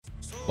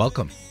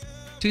Welcome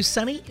to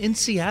Sunny in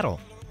Seattle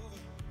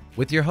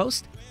with your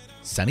host,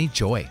 Sunny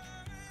Joy.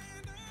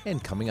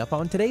 And coming up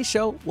on today's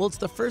show, well, it's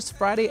the first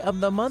Friday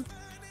of the month.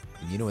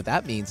 And you know what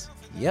that means.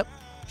 Yep,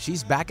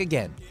 she's back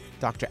again.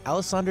 Dr.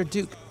 Alysondra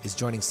Duke is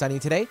joining Sunny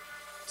today.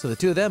 So the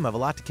two of them have a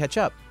lot to catch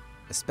up,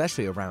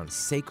 especially around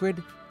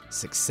sacred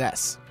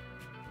success,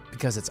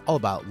 because it's all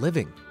about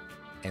living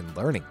and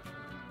learning.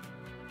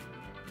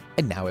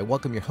 And now I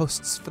welcome your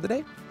hosts for the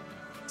day,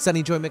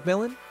 Sunny Joy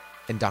McMillan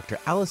and Dr.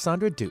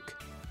 Alysondra Duke.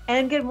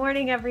 And good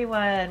morning,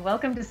 everyone.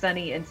 Welcome to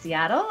Sunny in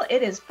Seattle.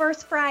 It is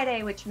First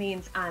Friday, which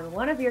means I'm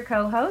one of your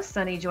co-hosts,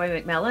 Sunny Joy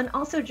McMillan,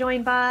 also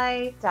joined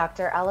by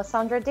Dr.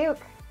 Alysondra Duke.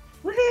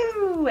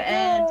 Woohoo!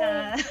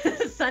 And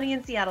Sunny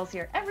in Seattle's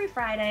here every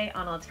Friday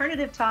on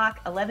Alternative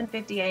Talk,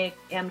 11:50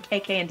 a.m.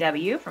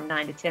 KKNW from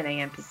 9 to 10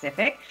 a.m.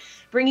 Pacific,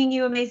 bringing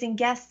you amazing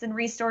guests and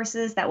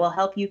resources that will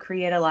help you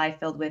create a life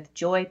filled with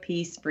joy,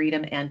 peace,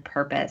 freedom, and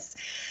purpose.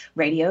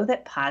 Radio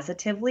that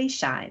positively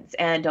shines.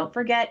 And don't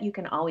forget, you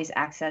can always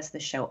access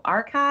the show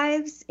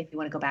archives. If you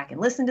want to go back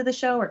and listen to the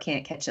show or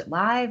can't catch it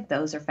live,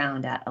 those are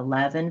found at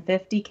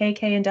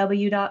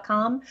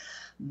 1150kknw.com.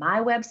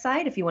 My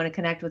website, if you want to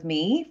connect with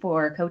me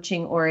for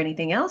coaching or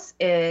anything else,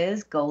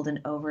 is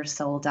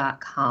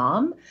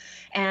goldenoversoul.com.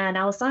 And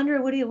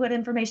Alysondra, what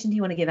information do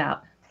you want to give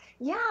out?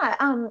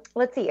 Yeah,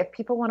 let's see. If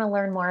people want to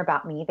learn more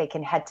about me, they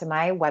can head to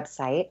my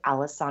website,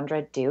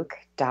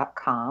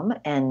 alysondraduke.com,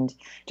 and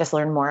just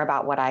learn more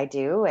about what I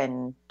do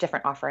and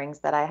different offerings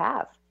that I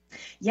have.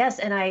 Yes,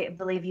 and I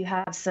believe you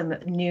have some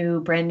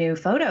brand new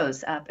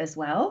photos up as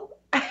well.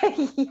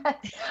 Yeah.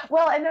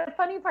 Well, and the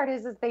funny part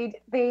is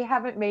they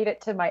haven't made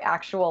it to my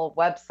actual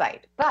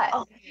website,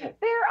 but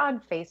they're on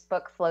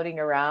Facebook floating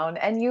around,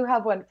 and you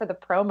have one for the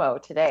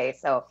promo today.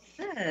 So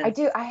I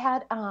do. I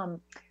had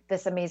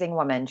this amazing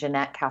woman,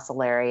 Jeanette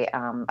Castellari,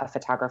 a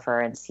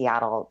photographer in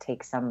Seattle,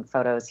 take some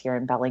photos here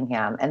in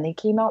Bellingham, and they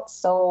came out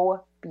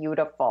so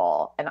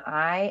beautiful. And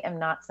I am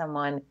not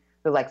someone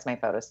who likes my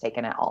photos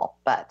taken at all,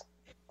 but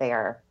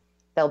they'll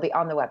be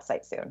on the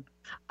website soon.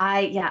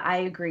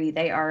 I agree.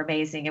 They are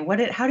amazing.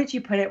 And how did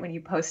you put it when you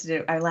posted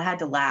it? I had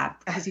to laugh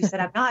because you said,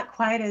 I'm not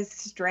quite as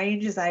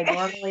strange as I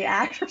normally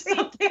act or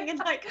something. And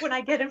like when I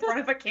get in front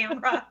of a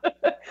camera.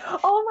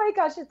 Oh my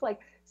gosh. It's like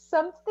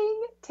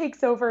something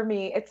takes over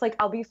me. It's like,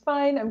 I'll be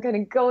fine. I'm kind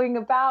of going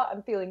about,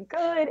 I'm feeling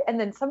good. And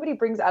then somebody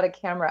brings out a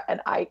camera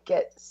and I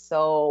get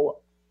so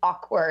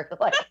awkward.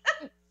 Like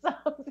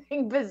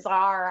something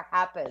bizarre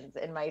happens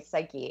in my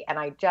psyche, and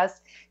I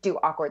just do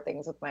awkward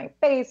things with my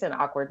face and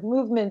awkward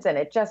movements, and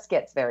it just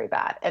gets very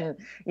bad. And,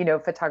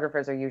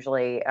 photographers are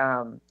usually,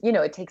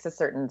 it takes a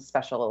certain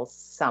special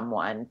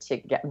someone to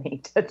get me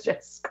to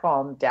just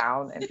calm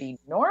down and be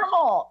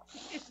normal.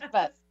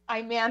 But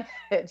I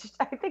managed.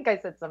 I think I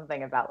said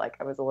something about like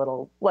I was a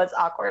little less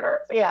awkward,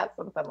 or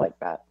something like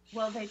that.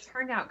 Well, they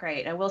turned out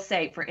great. I will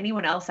say, for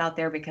anyone else out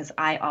there, because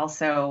I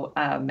also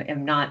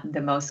am not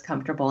the most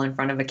comfortable in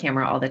front of a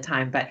camera all the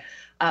time, but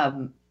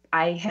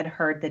I had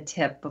heard the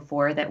tip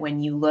before that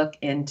when you look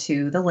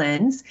into the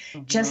lens,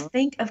 just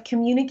think of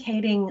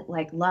communicating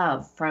like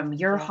love from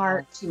your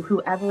heart to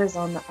whoever is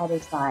on the other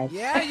side.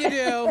 Yeah, you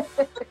do.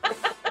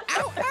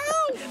 Ow, ow!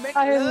 Make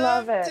I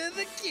love love it. to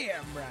the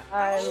camera.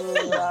 I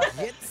love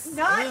it.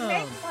 Not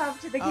make love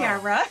to the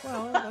camera.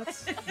 Well,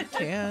 you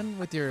can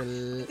with your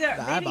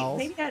eyeballs.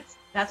 Maybe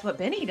that's what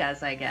Benny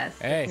does, I guess.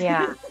 Hey,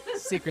 Yeah.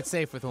 secret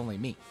safe with only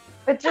me.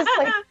 But just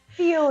like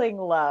feeling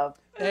love.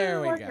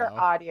 There we for go. your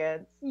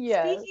audience.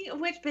 Yes. Speaking of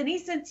which, Benny,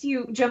 since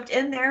you jumped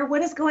in there,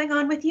 what is going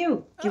on with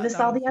you? Give us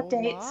all the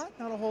updates.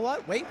 Not a whole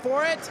lot. Wait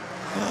for it.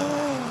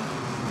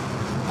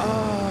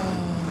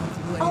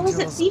 Is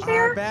it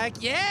Seafair?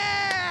 Back.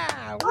 Yeah.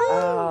 Woo!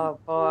 Oh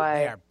boy.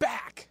 They are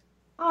back.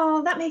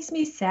 Oh, that makes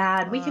me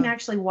sad. We can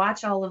actually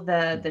watch all of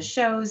the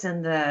shows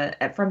and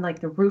from like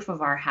the roof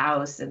of our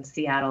house in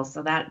Seattle.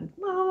 So that a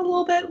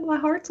little bit, my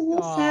heart's a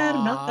little sad.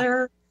 I'm not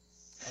there.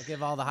 I'll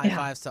give all the high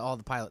fives to all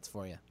the pilots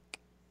for you.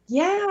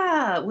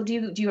 Yeah. Well,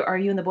 are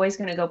you and the boys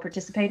going to go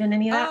participate in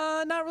any of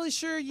that? Not really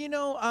sure.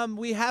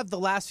 We have the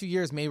last few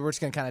years. Maybe we're just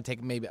going to kind of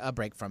take maybe a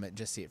break from it,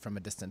 just see it from a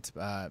distance.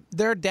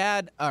 Their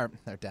dad,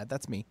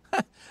 that's me.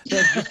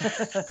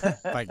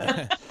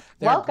 Their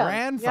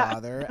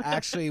grandfather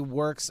actually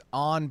works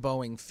on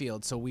Boeing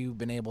Field, so we've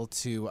been able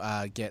to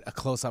get a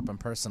close-up and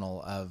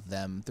personal of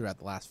them throughout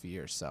the last few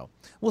years. So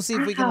we'll see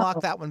if we can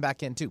lock that one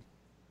back in, too.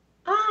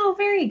 Oh,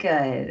 very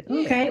good.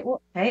 Yeah. Okay.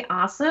 Well, hey,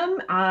 awesome.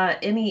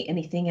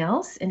 Anything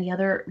else? Any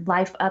other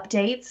life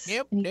updates?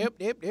 Yep.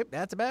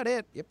 That's about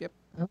it. Yep.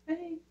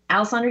 Okay.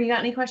 Alysondra, you got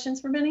any questions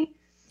for Benny?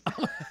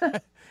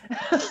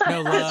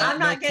 No love. I'm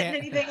not getting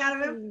anything out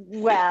of him.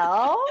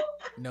 Well.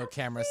 No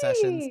camera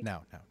sessions.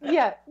 No.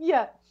 Yeah.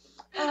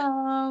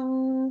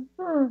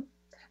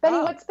 Benny,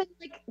 what's been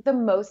like the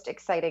most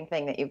exciting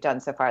thing that you've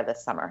done so far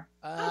this summer?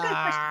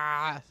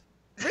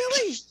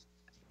 Really?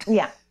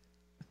 Yeah.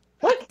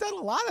 I've done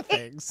a lot of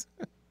things.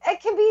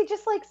 It can be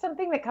just like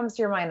something that comes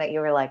to your mind that you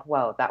were like,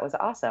 whoa, that was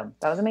awesome.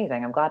 That was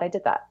amazing. I'm glad I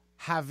did that.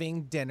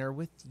 Having dinner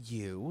with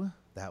you.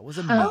 That was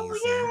amazing. Oh,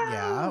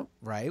 Yeah,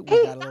 right.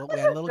 Hey, We that had a was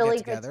little a get really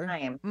good together.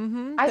 time.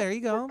 There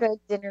you We're go. good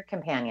dinner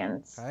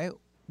companions. All right.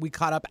 We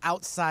caught up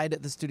outside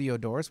the studio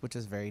doors, which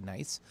is very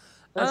nice.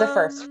 It was a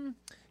first. I've been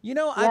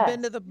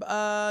Yes. to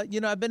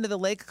I've been to the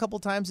lake a couple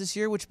times this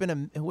year, which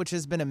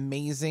has been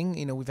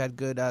amazing. We've had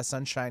good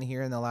sunshine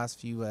here in the last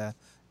few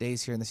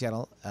days here in the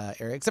Seattle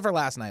area, except for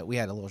last night. We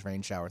had a little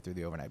rain shower through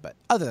the overnight, but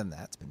other than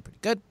that, it's been pretty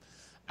good.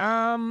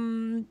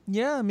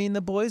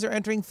 The boys are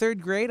entering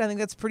 3rd grade. I think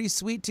that's pretty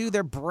sweet too.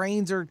 Their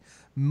brains are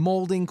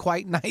molding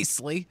quite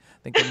nicely.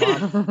 I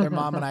think their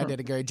mom and I did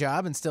a great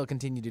job and still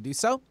continue to do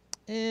so.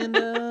 And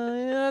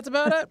that's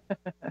about it.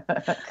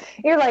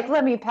 You're like,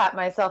 let me pat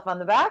myself on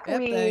the back. Yep,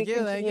 We thank you.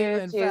 continue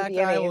In to fact,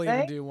 be I will even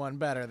amazing. do one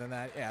better than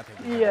that. Yeah,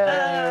 thank you.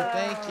 Yeah.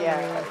 Thank you.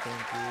 Yeah.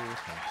 Thank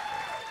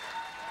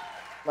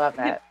you. Love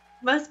that.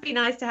 Must be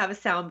nice to have a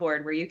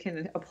soundboard where you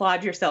can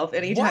applaud yourself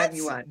anytime What?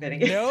 you want, Vinny.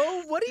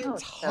 No, what are you Oh,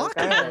 it's so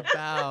talking good.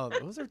 about?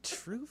 Those are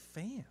true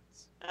fans.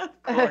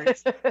 Of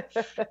course.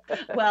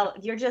 Well,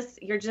 you're just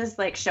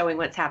like showing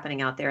what's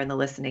happening out there in the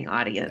listening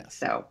audience. Yes.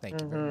 So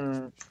Thank you very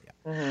much.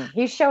 Yeah.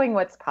 He's showing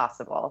what's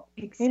possible.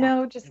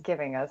 exactly. Just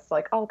giving us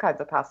like all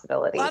kinds of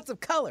possibilities. Lots of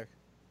color.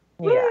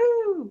 Yeah.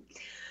 Woo!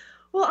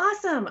 Well,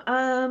 awesome.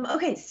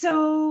 Okay,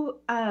 so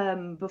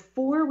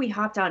before we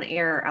hopped on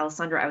air,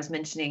 Alysondra, I was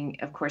mentioning,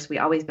 of course, we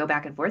always go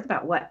back and forth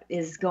about what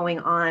is going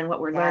on, what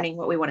we're learning,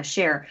 what we want to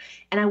share.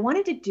 And I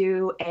wanted to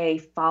do a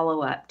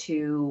follow-up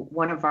to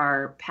one of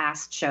our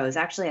past shows.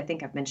 Actually, I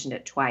think I've mentioned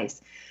it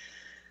twice.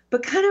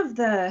 But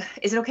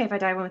is it okay if I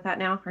dive in with that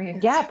now? Are you,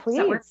 Yeah, does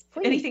that work?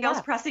 please. Anything else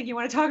Yeah. pressing you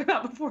want to talk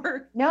about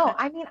before? No,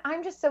 I mean,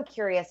 I'm just so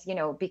curious,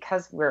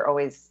 because we're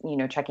always,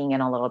 checking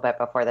in a little bit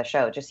before the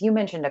show. Just you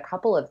mentioned a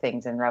couple of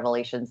things and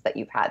revelations that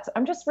you've had. So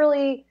I'm just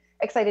really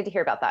excited to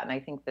hear about that. And I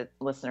think that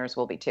listeners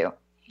will be too.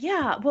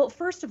 Yeah, well,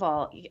 first of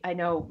all, I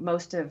know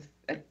most of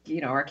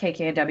our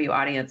KKNW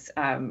audience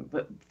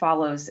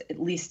follows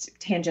at least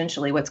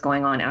tangentially what's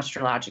going on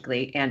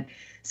astrologically, and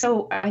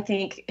so I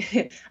think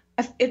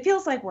it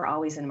feels like we're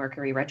always in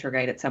Mercury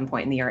retrograde at some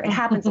point in the year. It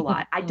happens a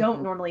lot. I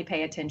don't normally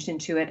pay attention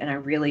to it,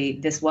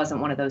 and this wasn't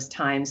one of those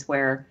times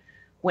where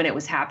when it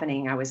was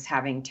happening, I was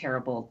having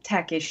terrible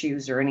tech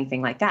issues or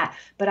anything like that.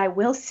 But I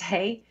will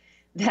say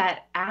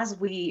that as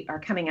we are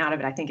coming out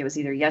of it, I think it was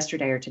either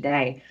yesterday or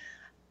today.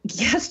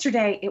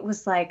 Yesterday, it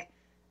was like,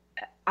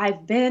 we're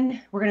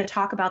going to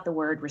talk about the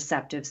word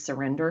receptive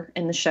surrender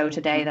in the show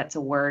today. That's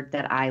a word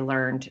that I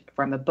learned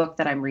from a book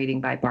that I'm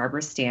reading by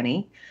Barbara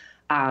Stanny.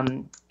 We're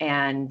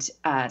going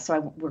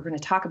to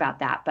talk about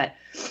that, but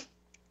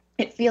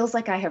it feels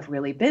like I have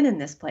really been in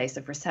this place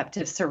of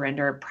receptive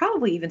surrender,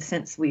 probably even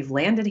since we've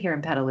landed here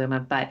in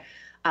Petaluma, but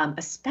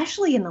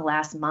especially in the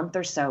last month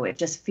or so, it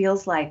just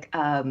feels like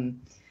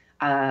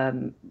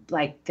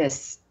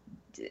this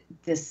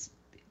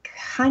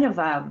kind of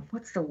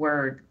what's the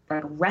word?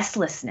 Like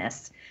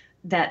restlessness,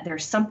 that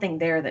there's something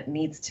there that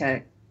needs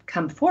to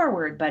come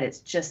forward, but it's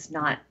just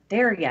not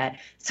there yet.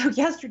 So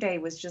yesterday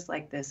was just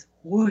like this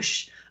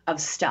whoosh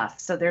of stuff.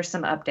 So there's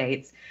some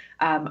updates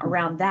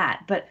around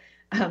that. But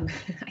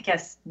I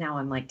guess now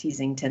I'm like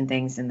teasing 10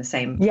 things in the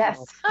same.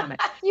 Yes,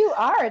 comment. you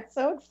are. It's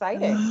so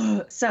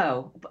exciting.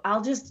 So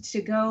I'll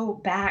to go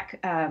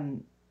back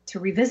to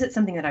revisit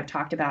something that I've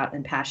talked about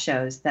in past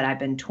shows that I've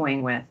been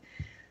toying with.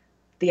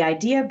 The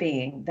idea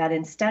being that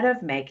instead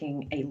of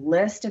making a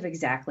list of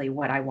exactly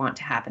what I want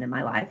to happen in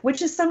my life,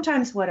 which is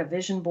sometimes what a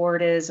vision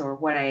board is, or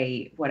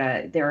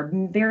there are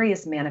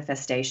various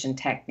manifestation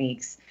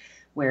techniques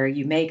where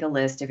you make a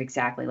list of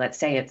exactly, let's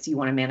say you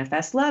want to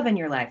manifest love in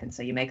your life. And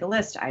so you make a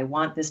list. I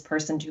want this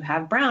person to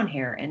have brown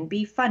hair and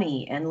be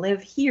funny and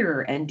live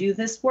here and do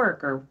this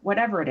work or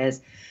whatever it is.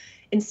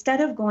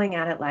 Instead of going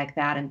at it like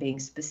that and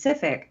being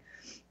specific,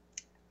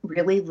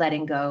 really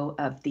letting go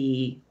of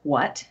the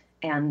what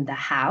and the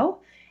how,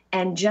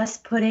 and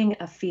just putting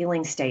a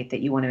feeling state that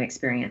you want to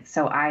experience.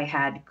 So I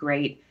had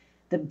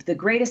the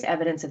greatest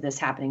evidence of this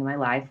happening in my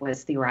life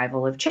was the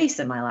arrival of Chase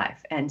in my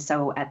life. And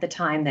so at the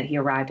time that he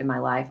arrived in my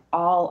life,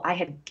 I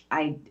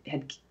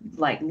had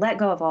like let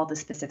go of all the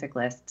specific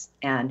lists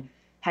and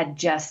had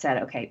just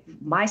said, okay,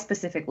 my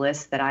specific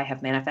lists that I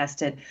have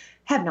manifested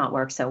have not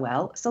worked so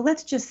well. So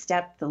let's just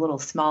step the little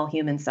small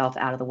human self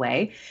out of the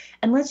way,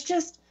 and let's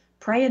just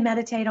pray and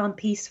meditate on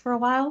peace for a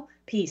while.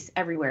 Peace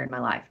everywhere in my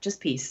life.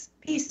 Just peace.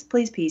 Peace,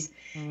 please, peace.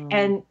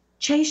 And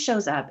Chase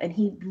shows up, and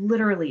he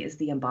literally is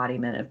the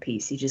embodiment of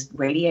peace. He just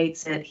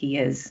radiates it. He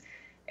is,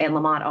 and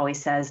Lamont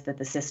always says that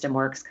the system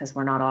works because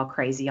we're not all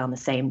crazy on the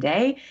same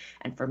day.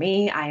 And for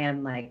me, I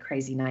am like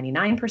crazy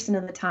 99%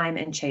 of the time,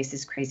 and Chase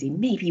is crazy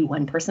maybe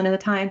 1% of the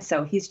time.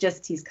 So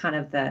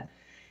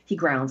he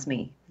grounds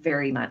me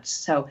very much.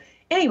 So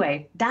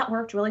anyway, that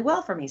worked really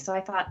well for me. So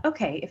I thought,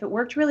 okay, if it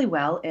worked really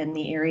well in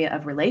the area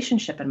of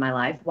relationship in my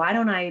life, why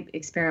don't I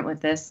experiment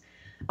with this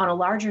on a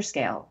larger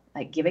scale,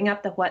 like giving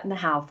up the what and the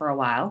how for a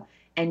while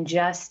and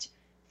just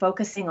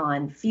focusing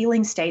on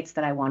feeling states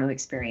that I want to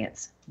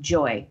experience: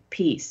 joy,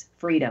 peace,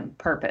 freedom,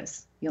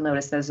 purpose. You'll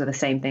notice those are the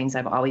same things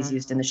I've always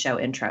used in the show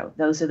intro.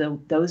 Those are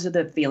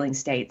the feeling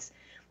states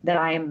that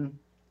I am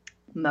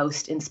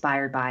most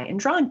inspired by and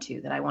drawn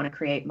to that I want to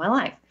create in my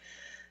life.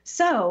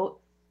 So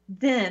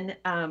then,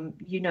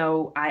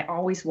 I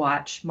always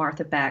watch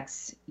Martha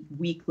Beck's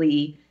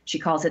weekly, she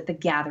calls it The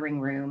Gathering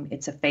Room.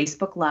 It's a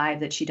Facebook Live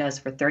that she does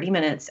for 30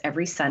 minutes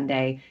every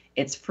Sunday.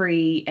 It's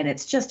free, and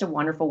it's just a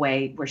wonderful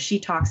way where she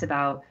talks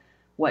about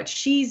what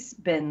she's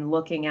been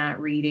looking at,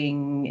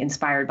 reading,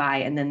 inspired by,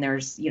 and then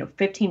there's,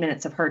 15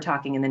 minutes of her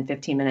talking and then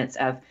 15 minutes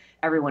of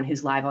everyone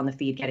who's live on the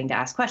feed getting to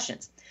ask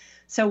questions.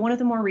 So one of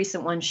the more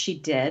recent ones she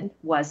did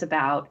was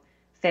about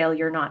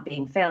failure not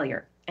being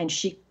failure. And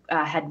she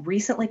had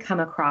recently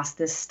come across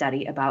this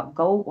study about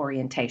goal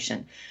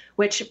orientation,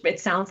 which it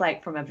sounds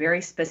like from a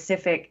very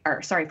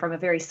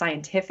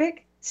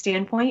scientific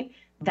standpoint,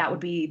 that would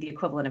be the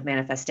equivalent of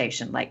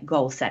manifestation, like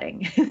goal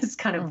setting. It's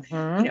kind of,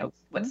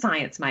 what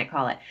science might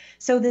call it.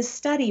 So this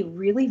study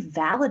really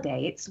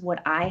validates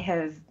what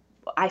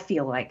I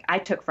feel like I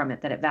took from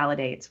it, that it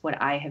validates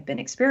what I have been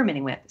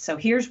experimenting with. So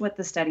here's what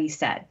the study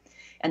said.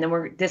 And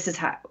then this is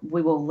how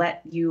we will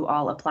let you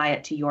all apply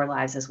it to your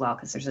lives as well,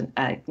 because there's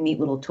a neat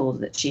little tool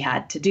that she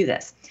had to do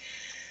this.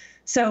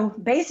 So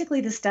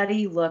basically the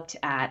study looked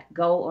at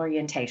goal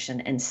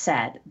orientation and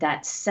said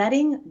that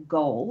setting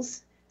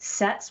goals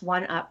sets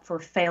one up for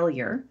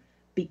failure,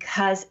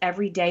 because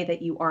every day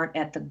that you aren't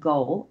at the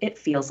goal, it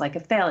feels like a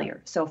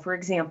failure. So for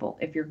example,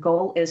 if your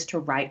goal is to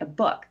write a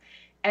book,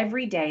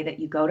 every day that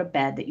you go to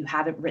bed that you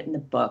haven't written the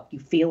book, you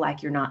feel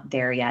like you're not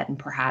there yet, and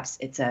perhaps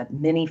it's a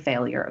mini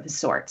failure of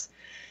sorts.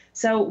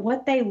 So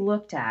what they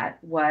looked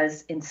at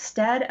was,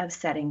 instead of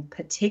setting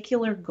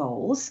particular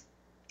goals,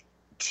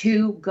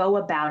 to go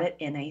about it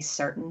in a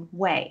certain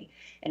way.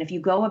 And if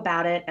you go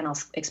about it, and I'll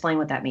explain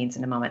what that means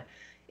in a moment,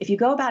 if you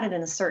go about it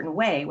in a certain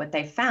way, what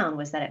they found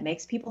was that it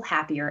makes people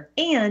happier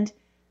and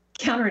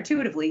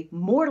counterintuitively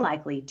more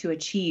likely to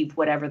achieve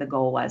whatever the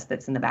goal was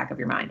that's in the back of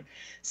your mind.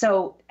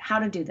 So how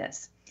to do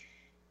this?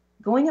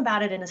 Going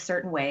about it in a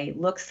certain way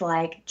looks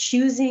like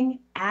choosing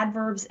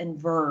adverbs and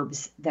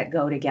verbs that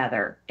go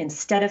together.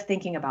 Instead of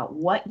thinking about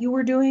what you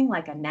were doing,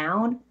 like a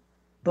noun,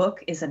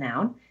 book is a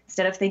noun.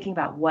 Instead of thinking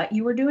about what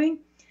you were doing,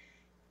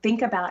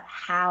 think about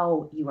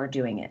how you are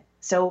doing it.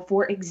 So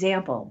for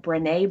example,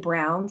 Brené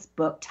Brown's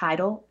book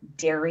title,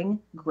 Daring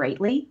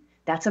Greatly,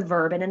 that's a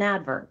verb and an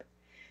adverb.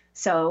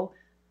 So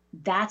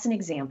that's an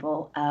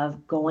example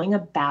of going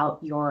about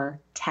your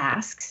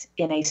tasks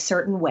in a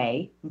certain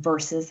way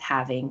versus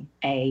having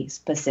a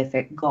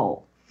specific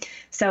goal.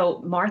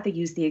 So Martha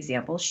used the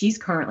example. She's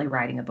currently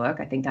writing a book.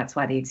 I think that's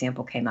why the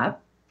example came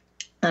up.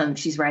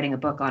 She's writing a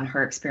book on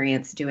her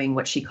experience doing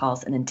what she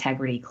calls an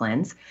integrity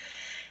cleanse.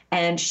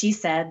 And she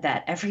said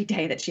that every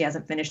day that she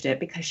hasn't finished it,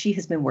 because she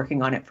has been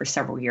working on it for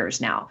several years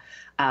now,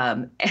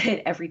 and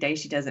every day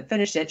she doesn't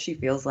finish it, she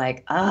feels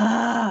like,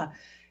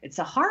 it's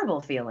a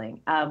horrible feeling,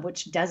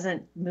 which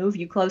doesn't move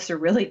you closer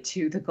really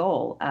to the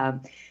goal.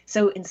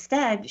 So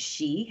instead,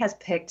 she has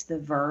picked the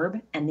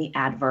verb and the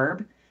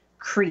adverb,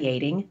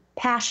 creating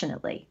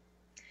passionately.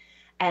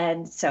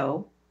 And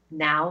so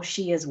now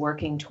she is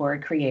working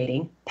toward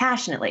creating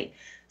passionately.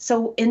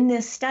 So in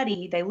this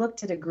study, they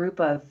looked at a group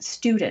of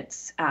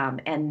students,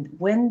 and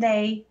when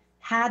they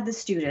had the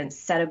students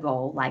set a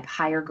goal like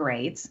higher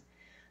grades,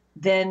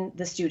 then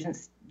the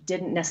students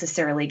didn't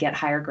necessarily get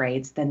higher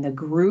grades than the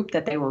group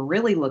that they were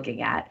really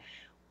looking at.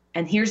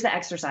 And here's the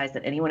exercise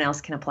that anyone else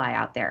can apply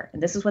out there.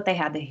 And this is what they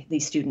had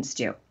these students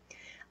do.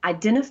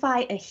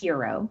 Identify a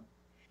hero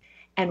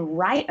and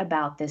write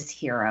about this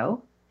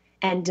hero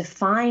and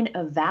define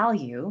a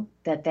value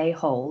that they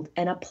hold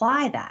and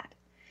apply that.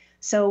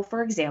 So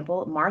for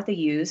example, Martha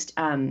used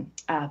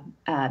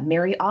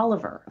Mary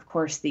Oliver, of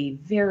course, the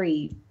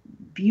very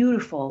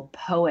beautiful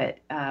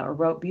poet, or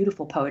wrote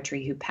beautiful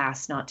poetry, who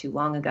passed not too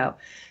long ago.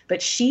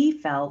 But she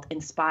felt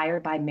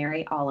inspired by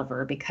Mary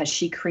Oliver because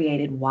she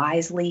created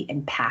wisely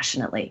and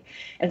passionately.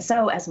 And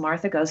so as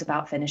Martha goes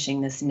about finishing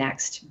this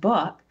next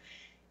book,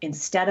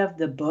 instead of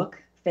the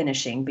book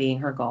finishing being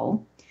her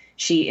goal,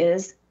 she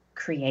is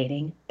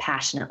creating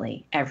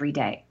passionately every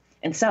day.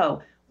 And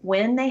so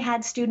when they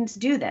had students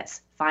do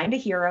this, find a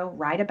hero,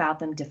 write about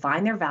them,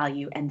 define their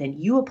value, and then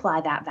you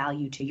apply that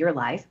value to your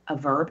life, a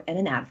verb and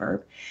an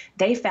adverb,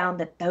 they found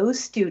that those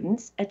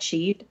students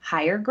achieved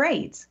higher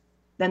grades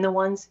than the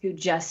ones who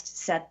just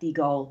set the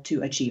goal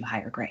to achieve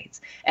higher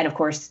grades. And of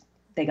course,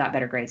 they got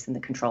better grades than the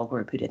control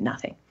group who did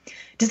nothing.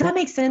 Does that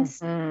make sense?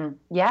 Mm-hmm.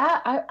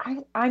 Yeah,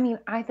 I mean,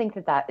 I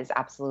think that is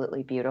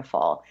absolutely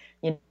beautiful,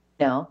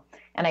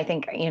 and I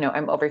think,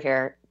 I'm over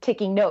here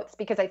taking notes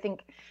because I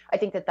think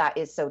that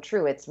is so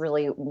true. It's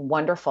really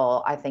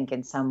wonderful, I think,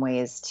 in some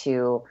ways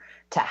to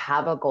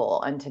have a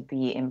goal and to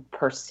be in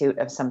pursuit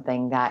of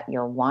something that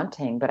you're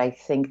wanting. But I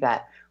think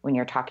that when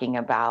you're talking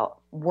about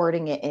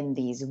wording it in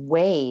these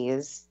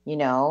ways,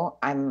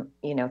 I'm,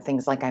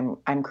 things like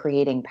I'm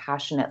creating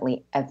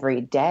passionately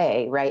every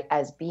day, right?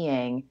 As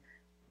being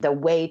the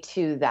way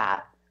to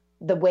that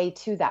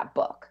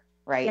book.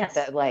 Right. Yes.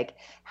 That like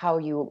how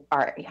you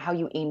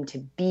aim to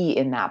be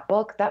in that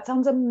book. That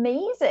sounds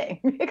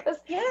amazing because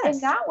in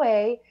that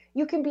way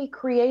you can be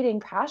creating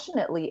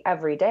passionately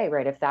every day.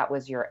 Right. If that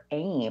was your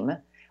aim.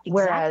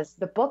 Whereas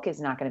the book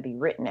is not going to be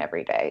written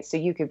every day. So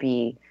you could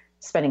be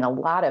spending a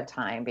lot of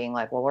time being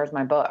like, well, where's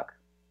my book?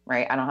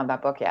 Right? I don't have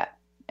that book yet.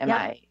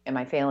 Am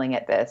I failing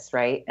at this?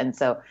 Right. And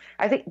so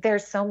I think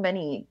there's so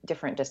many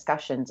different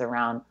discussions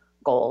around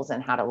goals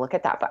and how to look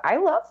at that. But I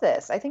love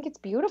this. I think it's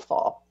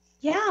beautiful.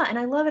 Yeah, and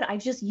I love it. I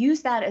just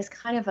use that as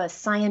kind of a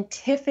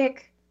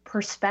scientific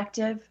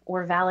perspective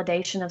or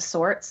validation of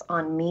sorts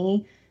on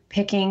me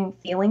picking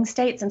feeling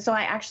states. And so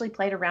I actually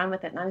played around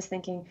with it, and I was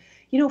thinking,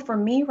 for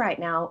me right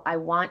now, I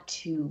want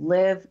to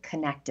live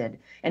connected.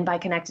 And by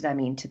connected, I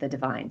mean to the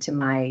divine, to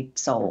my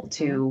soul,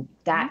 to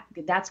that.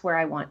 That's where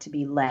I want to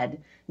be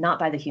led, not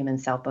by the human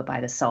self, but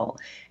by the soul.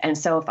 And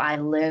so if I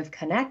live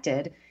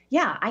connected,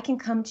 yeah, I can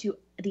come to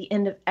the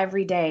end of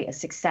every day a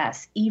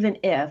success, even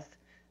if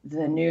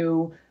the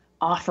new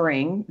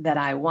offering that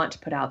I want to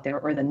put out there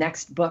or the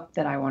next book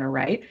that I want to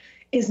write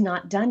is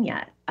not done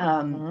yet.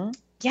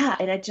 Yeah,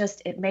 and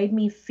it made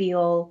me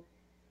feel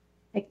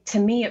like, to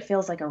me, it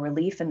feels like a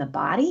relief in the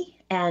body,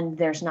 and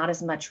there's not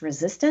as much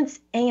resistance.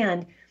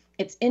 And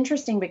it's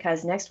interesting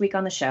because next week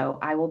on the show,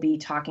 I will be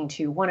talking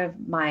to one of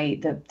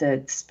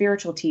the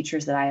spiritual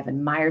teachers that I have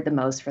admired the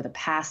most for the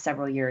past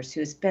several years,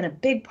 who has been a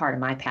big part of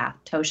my path,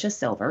 Tosha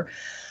Silver.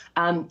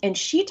 And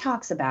she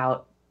talks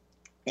about,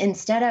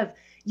 instead of,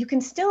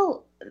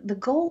 the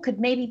goal could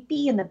maybe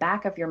be in the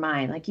back of your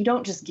mind. Like, you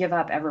don't just give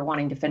up ever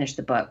wanting to finish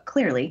the book,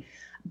 clearly,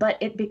 but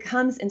it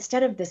becomes,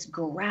 instead of this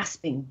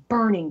grasping,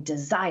 burning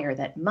desire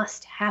that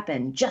must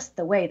happen just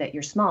the way that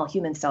your small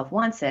human self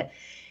wants it,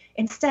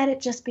 instead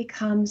it just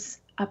becomes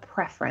a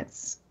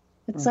preference.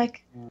 It's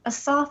like a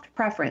soft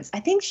preference. I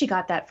think she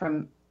got that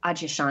from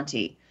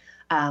Adyashanti.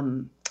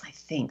 I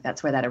think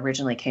that's where that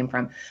originally came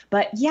from.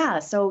 But yeah,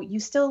 so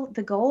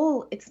the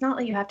goal, it's not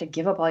like you have to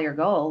give up all your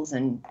goals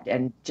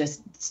and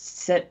just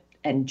sit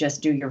and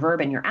just do your verb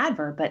and your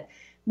adverb, but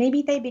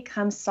maybe they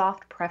become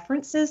soft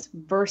preferences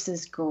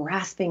versus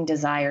grasping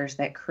desires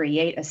that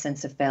create a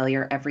sense of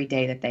failure every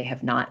day that they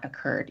have not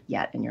occurred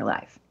yet in your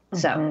life.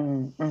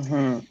 So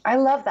I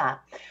love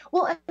that.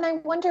 Well, and I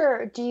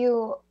wonder,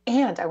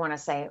 I want to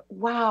say,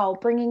 wow,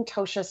 bringing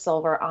Tosha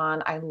Silver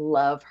on, I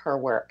love her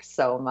work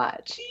so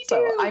much.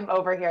 So I'm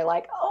over here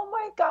like, oh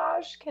my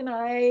gosh, can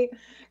I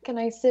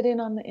sit in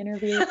on the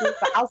interview? But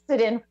I'll sit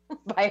in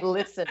by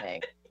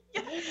listening.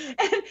 And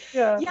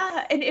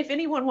if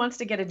anyone wants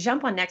to get a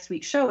jump on next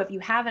week's show, if you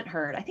haven't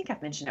heard, I think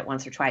I've mentioned it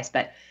once or twice,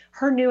 but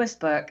her newest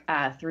book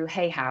through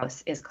Hay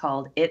House is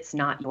called It's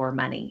Not Your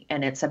Money.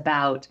 And it's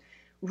about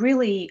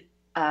really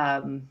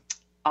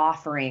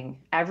offering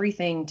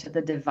everything to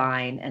the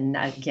divine, and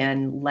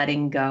again,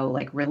 letting go,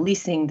 like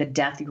releasing the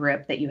death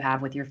grip that you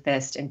have with your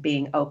fist and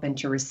being open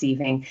to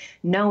receiving,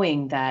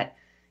 knowing that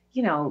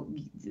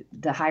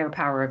the higher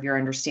power of your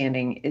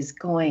understanding is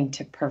going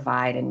to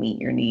provide and meet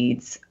your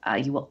needs.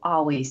 You will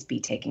always be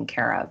taken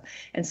care of.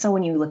 And so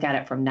when you look at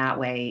it from that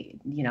way,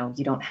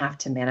 you don't have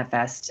to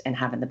manifest and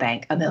have in the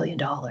bank $1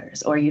 million,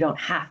 or you don't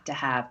have to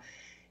have,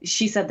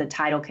 she said the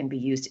title can be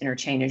used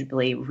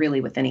interchangeably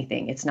really with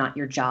anything. It's not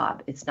your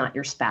job. It's not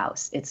your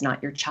spouse. It's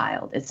not your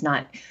child. It's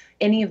not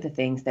any of the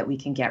things that we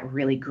can get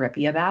really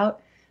grippy about,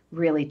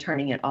 really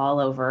turning it all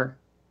over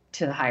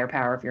to the higher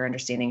power of your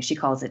understanding. She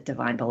calls it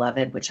divine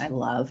beloved, which I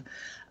love.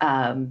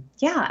 And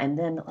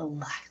then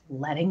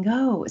letting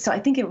go. So I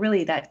think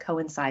that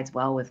coincides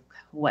well with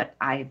what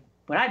I've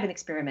been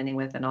experimenting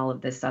with and all of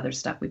this other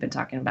stuff we've been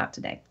talking about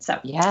today. So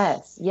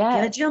yes.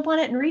 Get a jump on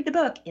it and read the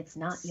book. It's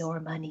not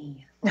your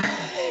money.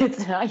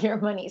 It's not your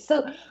money.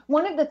 So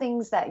one of the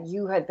things that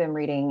you had been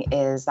reading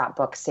is that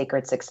book,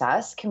 Sacred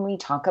Success. Can we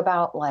talk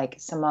about like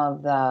some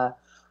of the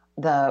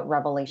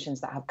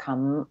revelations that have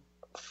come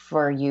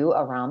for you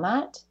around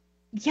that?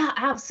 Yeah,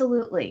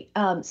 absolutely.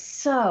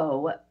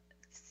 So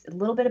a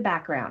little bit of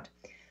background.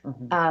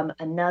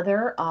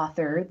 Another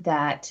author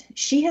that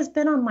she has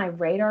been on my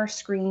radar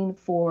screen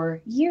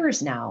for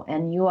years now,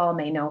 and you all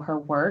may know her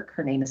work.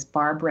 Her name is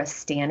Barbara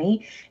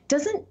Stanny.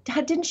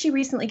 Didn't she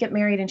recently get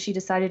married and she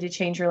decided to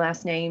change her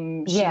last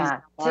name?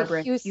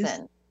 Barbara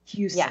Huson.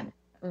 Yeah.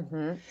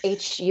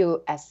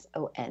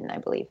 Huson, I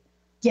believe.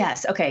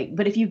 Yes. Okay.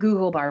 But if you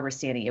Google Barbara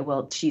Stanny,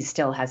 she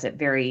still has it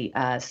very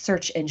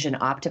search engine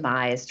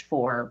optimized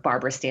for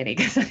Barbara Stanny,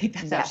 because I think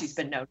that's how she's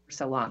been known for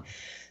so long.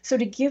 So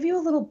to give you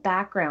a little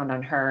background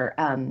on her,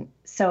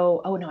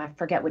 I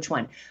forget which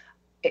one.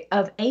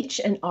 Of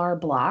H&R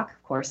Block,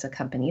 of course, a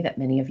company that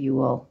many of you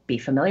will be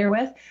familiar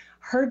with.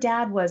 Her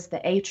dad was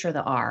the H or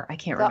the R. I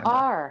can't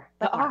remember.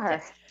 The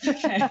R.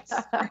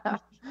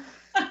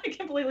 I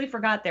completely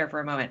forgot there for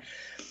a moment.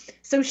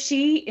 So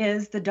she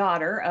is the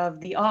daughter of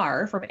the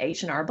R from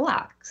H&R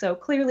Block. So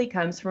clearly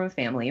comes from a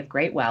family of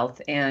great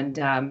wealth.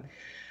 And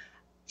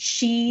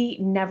she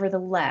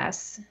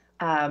nevertheless,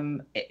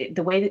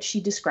 the way that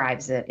she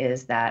describes it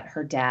is that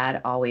her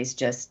dad always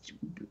just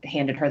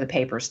handed her the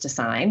papers to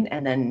sign.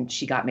 And then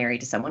she got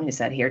married to someone who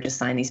said, here, just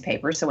sign these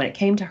papers. So when it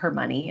came to her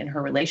money and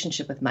her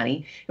relationship with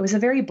money, it was a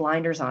very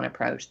blinders on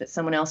approach that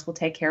someone else will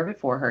take care of it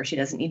for her. She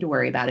doesn't need to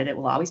worry about it. It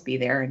will always be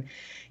there. And,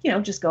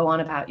 just go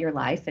on about your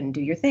life and do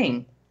your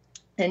thing.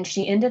 And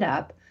she ended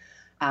up,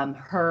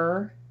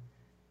 her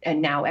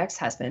and now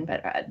ex-husband,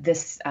 but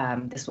this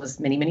was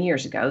many, many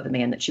years ago, the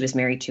man that she was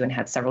married to and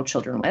had several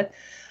children with,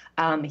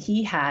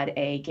 he had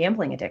a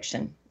gambling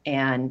addiction.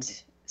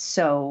 And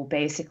so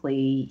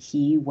basically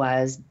he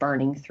was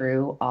burning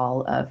through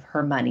all of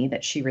her money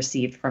that she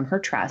received from her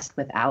trust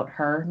without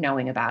her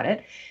knowing about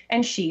it.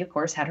 And she, of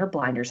course, had her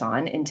blinders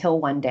on until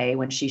one day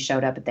when she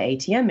showed up at the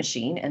ATM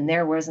machine and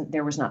there was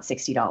not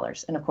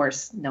 $60. And of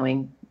course,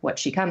 knowing what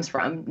she comes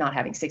from, not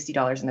having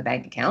 $60 in the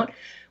bank account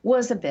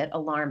was a bit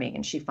alarming.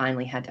 And she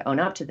finally had to own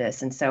up to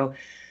this. And so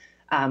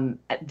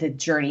the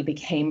journey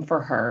became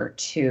for her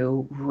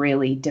to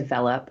really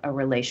develop a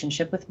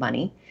relationship with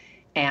money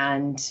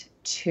and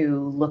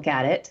to look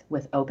at it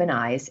with open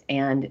eyes.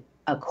 And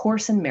A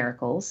Course in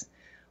Miracles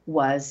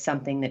was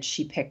something that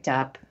she picked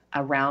up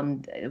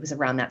around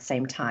that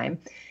same time.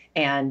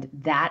 And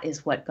that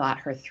is what got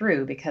her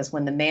through, because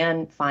when the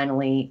man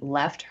finally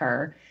left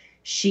her,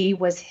 she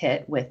was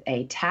hit with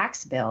a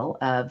tax bill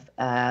of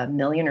 $1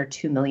 million or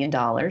 $2 million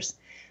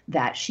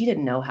that she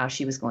didn't know how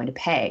she was going to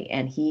pay.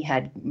 And he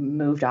had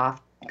moved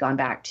off, gone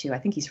back to, I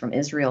think he's from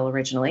Israel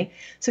originally.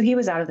 So he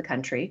was out of the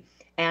country.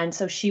 And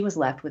so she was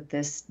left with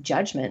this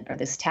judgment, or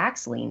this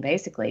tax lien,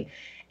 basically,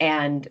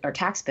 or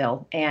tax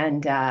bill.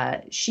 And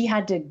she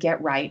had to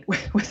get right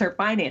with her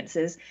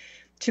finances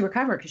to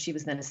recover, because she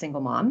was then a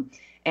single mom.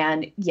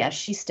 And yes,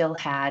 she still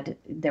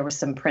there was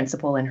some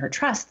principal in her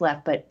trust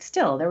left, but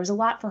still there was a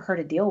lot for her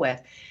to deal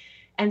with.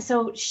 And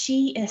so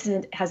she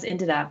has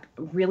ended up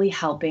really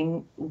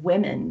helping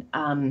women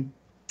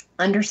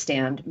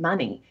understand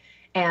money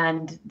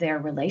and their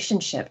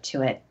relationship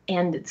to it.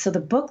 And so the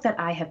book that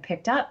I have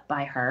picked up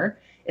by her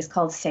is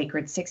called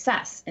Sacred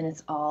Success. And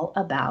it's all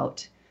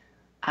about,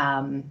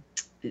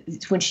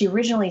 when she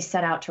originally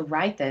set out to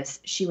write this,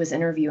 she was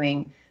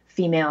interviewing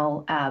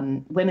female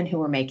women who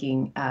were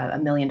making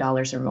 $1 million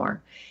or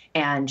more.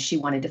 And she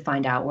wanted to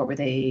find out what were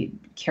the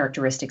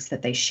characteristics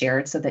that they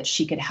shared so that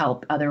she could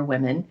help other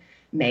women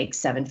make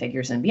 7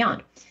 figures and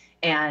beyond.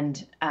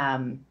 And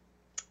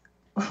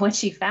what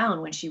she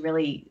found when she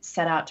really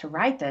set out to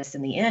write this,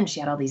 in the end, she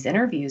had all these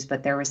interviews,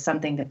 but there was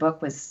something,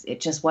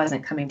 it just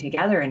wasn't coming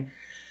together. And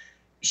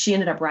she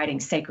ended up writing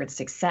Sacred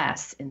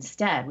Success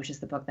instead, which is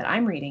the book that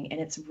I'm reading.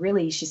 And it's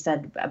really, she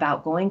said,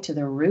 about going to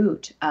the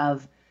root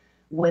of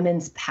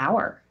women's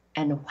power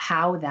and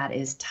how that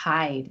is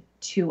tied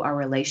to our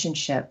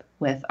relationship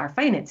with our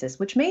finances,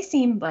 which may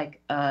seem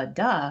like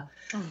duh,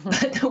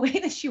 but the way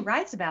that she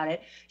writes about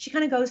it, she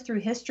kind of goes through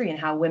history and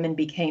how women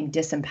became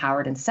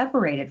disempowered and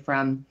separated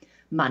from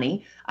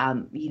money.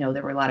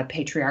 There were a lot of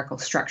patriarchal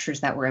structures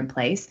that were in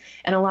place.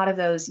 And a lot of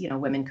those,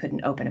 women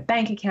couldn't open a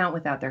bank account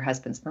without their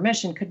husband's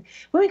permission.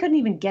 Women couldn't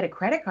even get a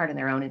credit card on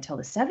their own until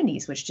the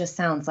 70s, which just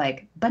sounds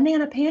like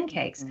banana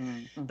pancakes.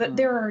 Mm-hmm. But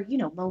there are,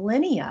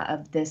 millennia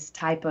of this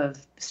type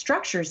of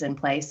structures in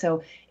place.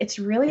 So it's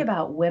really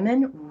about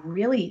women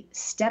really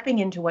stepping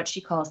into what she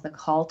calls the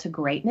call to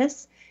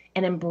greatness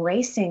and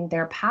embracing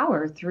their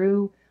power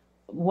through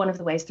one of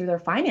the ways through their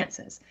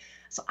finances.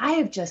 So I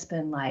have just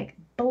been like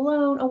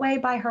blown away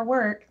by her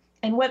work.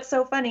 And what's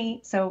so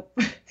funny, so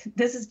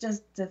this is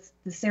just the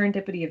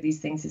serendipity of these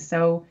things is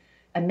so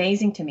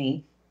amazing to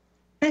me.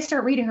 I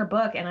start reading her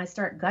book and I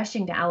start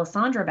gushing to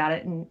Alysondra about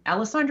it. And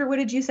Alysondra, what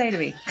did you say to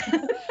me?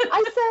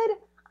 I said,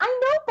 I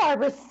know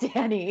Barbara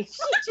Stanny.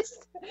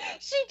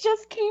 She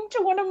just came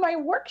to one of my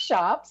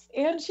workshops,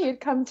 and she had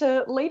come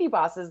to Lady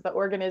Bosses, the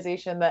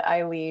organization that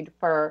I lead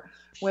for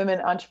women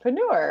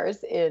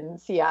entrepreneurs in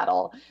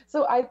Seattle.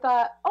 So I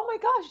thought, oh my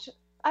gosh,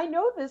 I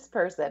know this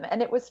person.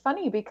 And it was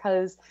funny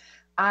because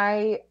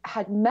I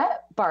had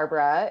met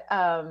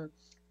Barbara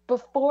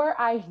before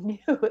I knew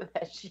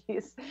that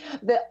she's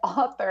the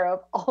author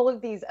of all of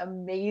these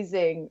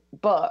amazing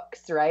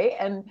books, right?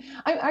 And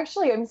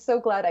I'm so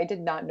glad I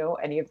did not know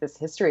any of this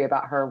history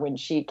about her when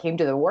she came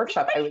to the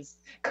workshop. I was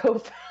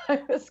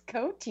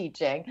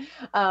co-teaching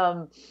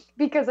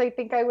because I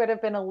think I would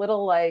have been a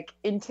little like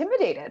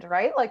intimidated,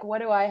 right? Like,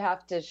 what do I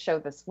have to show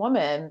this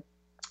woman?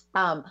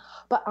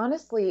 But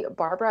honestly,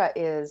 Barbara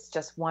is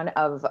just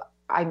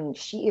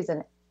she is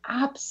an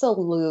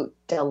absolute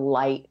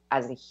delight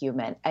as a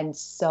human and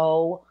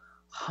so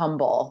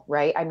humble,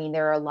 right? I mean,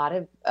 there are a lot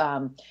of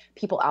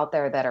people out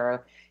there that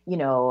are,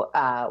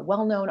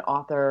 well-known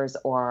authors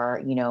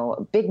or,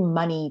 big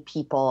money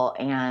people.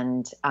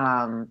 And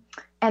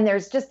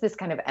there's just this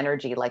kind of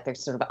energy, like they're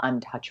sort of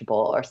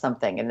untouchable or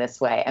something in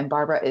this way. And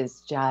Barbara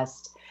is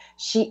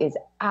she is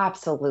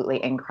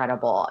absolutely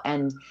incredible.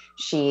 And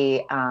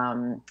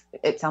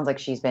it sounds like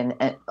she's been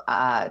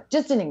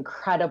just an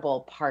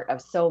incredible part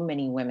of so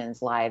many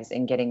women's lives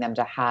in getting them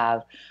to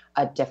have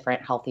a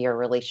different, healthier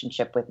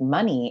relationship with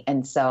money.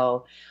 And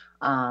so,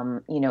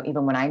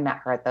 even when I met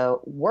her at the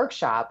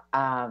workshop,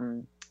 I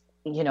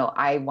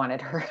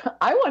wanted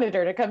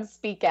her to come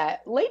speak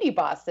at Lady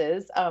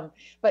Bosses.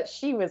 But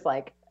she was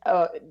like,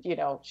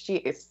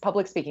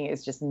 public speaking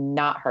is just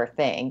not her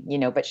thing,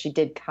 but she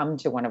did come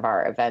to one of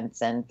our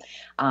events and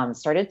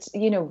started,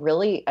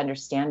 really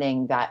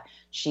understanding that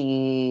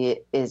she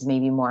is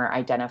maybe more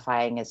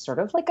identifying as sort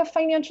of like a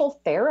financial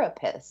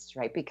therapist,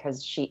 right?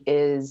 Because she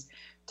is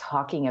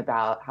talking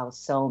about how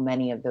so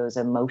many of those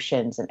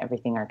emotions and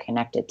everything are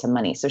connected to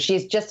money. So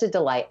she's just a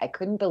delight. I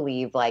couldn't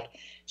believe like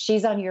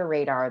she's on your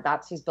radar.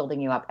 That's who's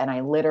building you up. And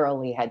I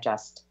literally had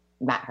just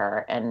met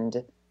her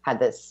and had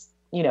this,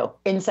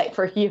 insight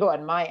for you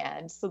on my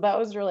end. So that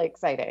was really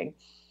exciting.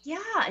 Yeah.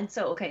 And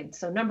so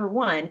number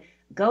one,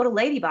 go to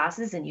Lady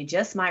Bosses and you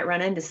just might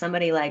run into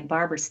somebody like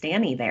Barbara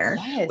Stanny there.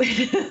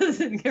 Yes.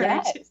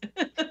 Yes.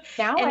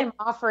 Now I'm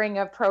offering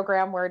a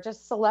program where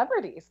just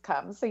celebrities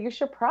come. So you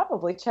should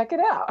probably check it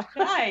out.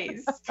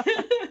 Nice.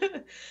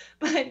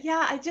 But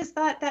yeah, I just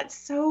thought that's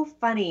so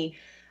funny.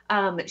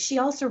 She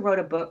also wrote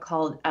a book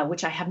called,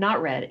 which I have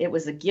not read. It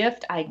was a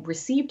gift. I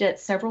received it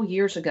several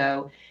years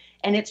ago,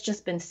 and it's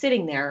just been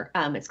sitting there.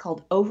 It's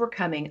called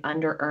Overcoming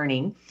Under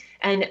Earning.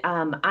 And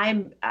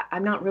I'm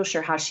not real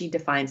sure how she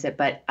defines it,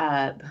 but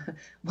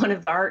one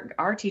of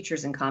our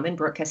teachers in common,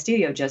 Brooke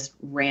Castillo, just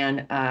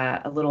ran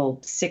a little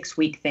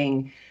 6-week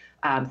thing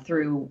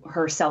through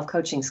her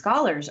self-coaching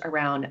scholars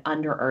around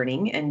under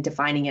earning and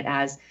defining it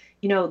as,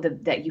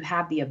 that you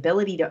have the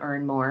ability to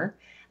earn more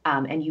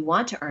and you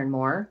want to earn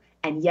more,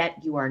 and yet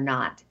you are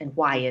not. And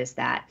why is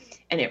that?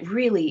 And it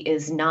really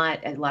is not,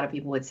 a lot of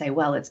people would say,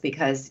 well, it's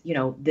because,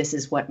 this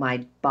is what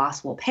my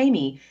boss will pay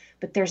me.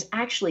 But there's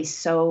actually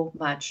so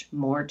much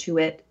more to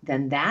it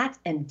than that.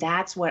 And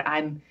that's what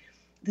I've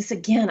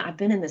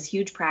been in this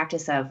huge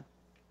practice of,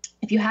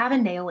 if you have a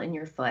nail in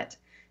your foot,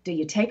 do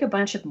you take a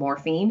bunch of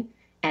morphine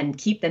and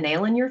keep the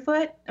nail in your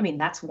foot? I mean,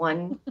 that's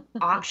one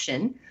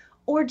option.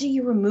 Or do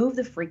you remove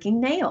the freaking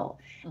nail?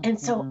 Mm-hmm. And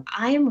so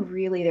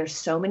there's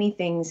so many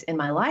things in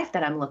my life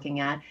that I'm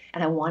looking at,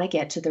 and I want to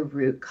get to the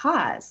root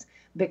cause,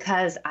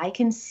 because I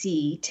can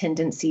see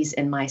tendencies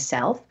in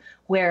myself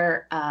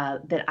where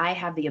that I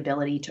have the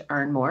ability to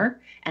earn more,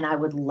 and I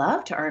would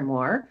love to earn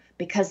more,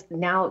 because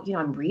now,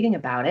 I'm reading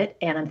about it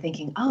and I'm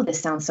thinking, oh,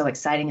 this sounds so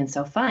exciting and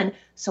so fun.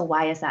 So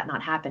why is that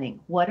not happening?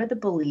 What are the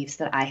beliefs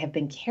that I have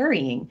been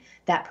carrying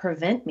that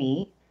prevent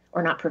me,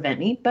 or not prevent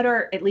me, but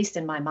are at least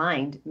in my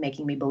mind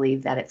making me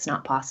believe that it's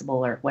not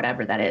possible, or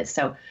whatever that is.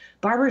 So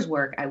Barbara's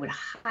work, I would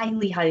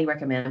highly, highly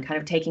recommend. I'm kind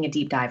of taking a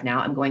deep dive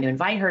now. I'm going to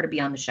invite her to be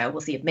on the show.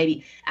 We'll see if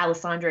maybe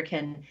Alysondra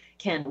can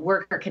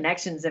work her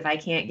connections if I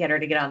can't get her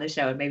to get on the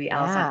show. And maybe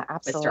Alysondra,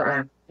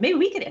 Mr. Maybe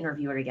we could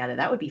interview her together.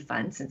 That would be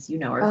fun, since you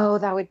know her. Oh,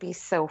 that would be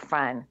so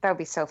fun. That would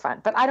be so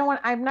fun. But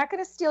I'm not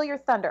going to steal your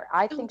thunder.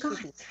 I think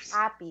she'd be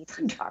happy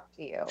to talk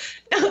to you.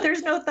 No,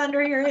 there's no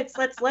thunder here. It's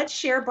let's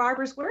share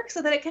Barbara's work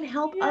so that it can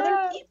help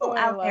other people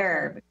out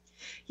there. Her.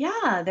 Yeah,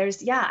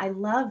 I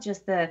love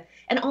just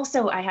and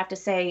also I have to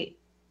say,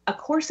 A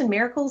Course in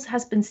Miracles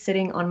has been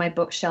sitting on my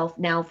bookshelf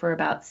now for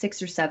about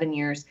 6 or 7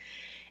 years.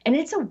 And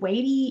it's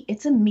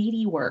a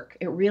meaty work.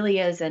 It really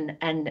is. And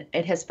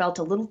it has felt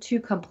a little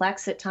too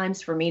complex at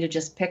times for me to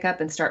just pick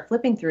up and start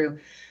flipping through.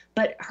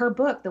 But her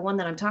book, the one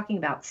that I'm talking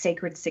about,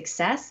 Sacred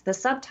Success, the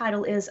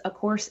subtitle is A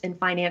Course in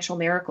Financial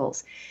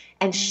Miracles.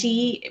 And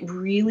she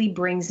really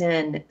brings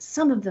in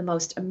some of the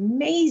most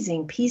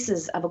amazing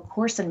pieces of A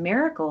Course in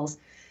Miracles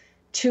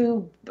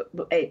to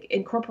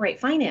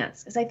incorporate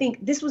finance. As I think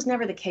this was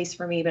never the case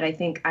for me, but I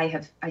think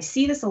I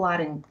see this a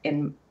lot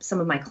in some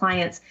of my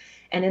clients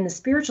and in the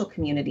spiritual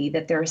community,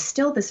 that there is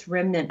still this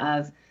remnant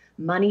of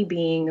money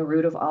being the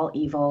root of all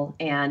evil,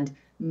 and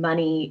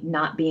money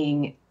not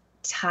being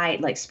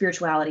tied, like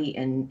spirituality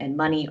and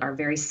money are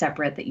very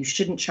separate, that you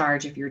shouldn't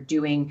charge if you're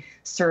doing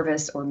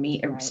service or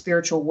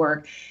spiritual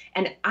work.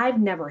 And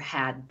I've never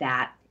had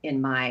that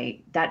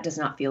that does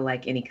not feel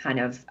like any kind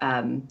of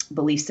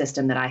belief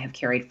system that I have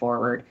carried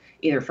forward,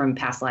 either from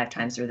past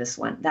lifetimes or this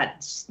one.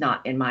 That's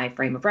not in my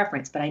frame of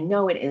reference, but I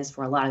know it is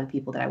for a lot of the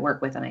people that I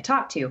work with and I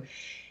talk to.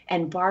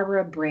 And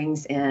Barbara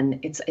brings in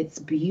it's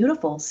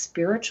beautiful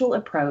spiritual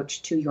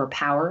approach to your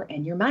power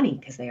and your money,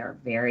 because they are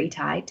very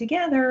tied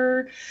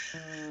together.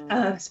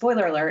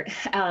 Spoiler alert.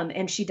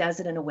 And she does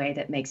it in a way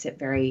that makes it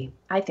very,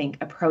 I think,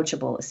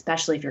 approachable,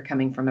 especially if you're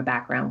coming from a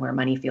background where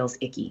money feels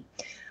icky.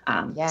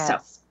 Yes. So.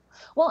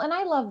 Well, and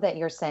I love that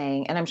you're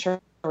saying, and I'm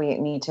sure we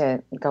need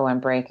to go on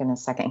break in a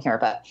second here,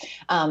 but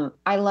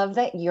I love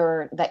that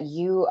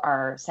you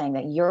are saying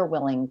that you're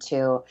willing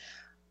to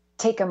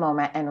take a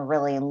moment and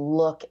really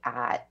look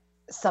at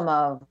some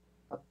of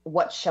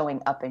what's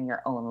showing up in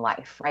your own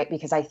life, right?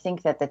 Because I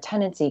think that the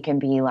tendency can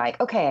be like,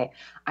 okay,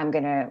 I'm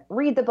going to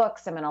read the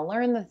books, I'm going to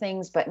learn the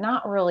things, but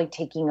not really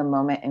taking a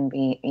moment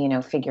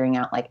and figuring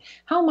out like,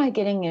 how am I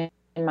getting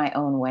in my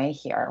own way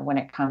here when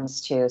it comes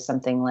to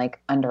something like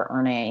under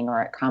earning,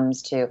 or it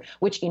comes to,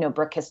 which,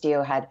 Brooke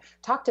Castillo had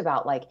talked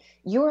about, like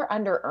you're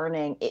under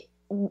earning it,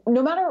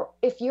 no matter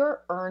if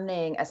you're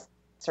earning a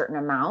certain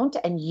amount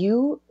and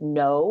you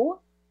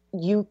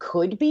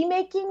could be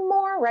making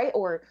more, right?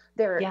 Or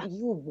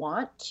you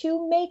want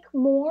to make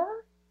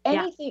more,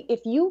 anything.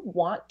 If you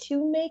want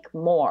to make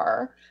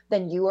more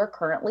than you are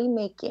currently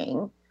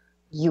making,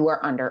 you are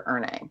under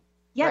earning.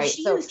 Yeah. Right?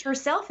 She used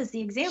herself as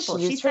the example.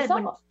 She said,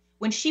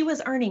 when she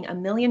was earning $1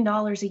 million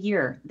a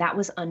year, that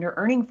was under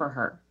earning for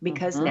her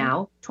because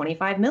now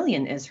 25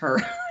 million is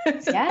her.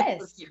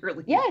 Yes.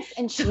 yearly. Yes.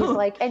 And she's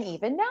like, and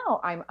even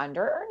now I'm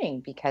under earning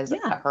because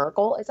Yeah. her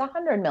goal is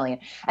 100 million.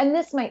 And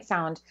this might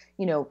sound,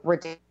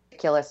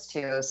 ridiculous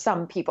to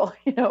some people,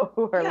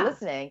 who are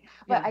listening,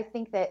 but I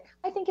think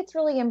it's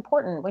really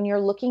important when you're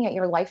looking at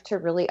your life to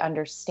really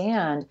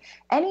understand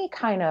any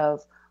kind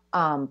of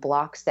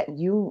blocks that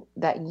you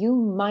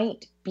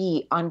might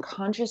be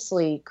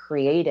unconsciously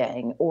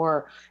creating,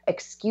 or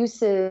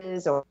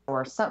excuses, or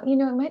some,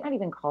 I might not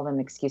even call them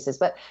excuses,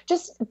 but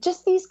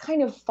just these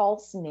kind of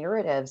false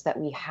narratives that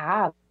we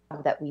have,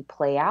 that we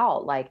play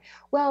out, like,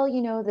 well,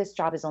 this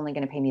job is only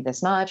going to pay me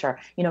this much, or,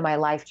 my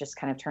life just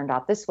kind of turned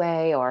out this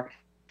way, or,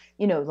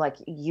 like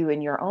you in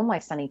your own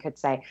life, Sunny, could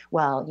say,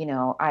 well,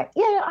 I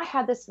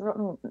had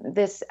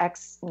this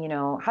ex,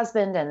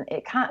 husband, and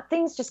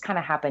things just kind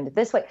of happened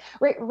this way,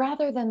 right?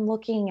 Rather than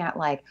looking at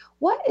like,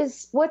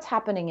 what's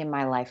happening in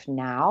my life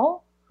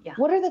now? Yeah.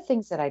 What are the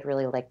things that I'd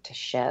really like to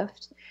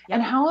shift? Yeah.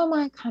 And how am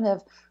I kind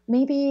of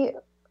maybe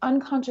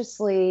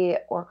unconsciously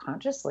or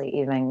consciously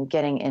even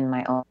getting in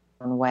my own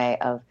way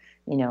of,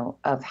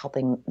 of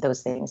helping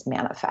those things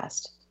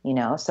manifest?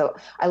 So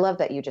I love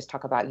that you just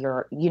talk about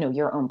your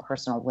own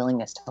personal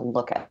willingness to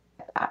look at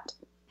that.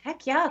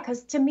 Heck yeah.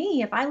 Because to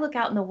me, if I look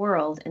out in the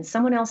world and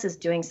someone else is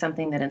doing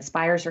something that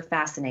inspires or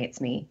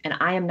fascinates me, and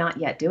I am not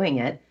yet doing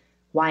it,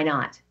 why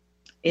not?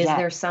 Is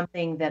there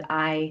something that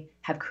I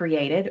have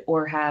created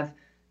or have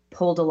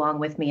pulled along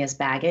with me as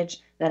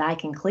baggage that I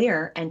can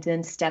clear and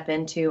then step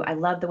into? I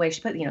love the way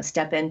she put,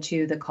 step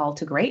into the call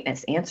to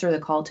greatness, answer the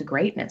call to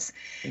greatness.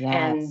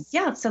 Yes.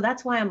 And so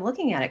that's why I'm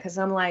looking at it, because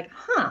I'm like,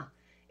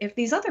 if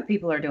these other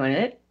people are doing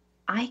it,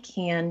 I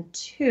can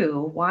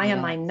too. Why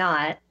am I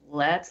not?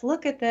 Let's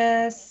look at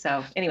this.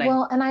 So anyway.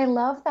 Well, and I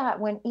love that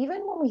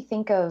even when we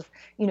think of,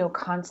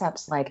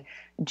 concepts like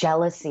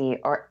jealousy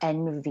or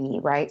envy,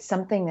 right?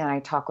 Something that I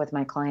talk with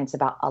my clients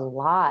about a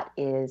lot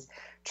is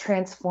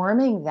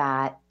transforming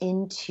that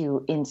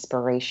into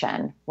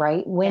inspiration,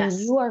 right? When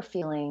you are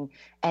feeling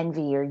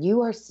envy, or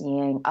you are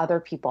seeing other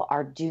people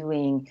are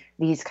doing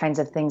these kinds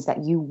of things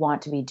that you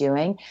want to be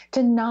doing,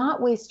 to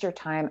not waste your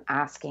time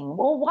asking,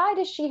 well, why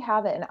does she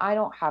have it and I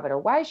don't have it? Or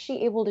why is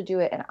she able to do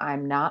it and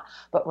I'm not?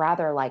 But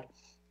rather like,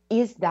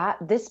 is that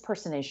this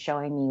person is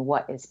showing me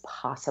what is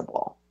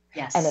possible?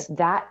 Yes. And if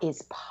that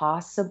is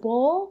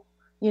possible,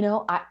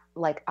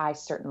 I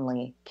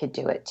certainly could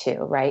do it too,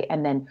 right?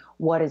 And then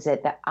what is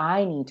it that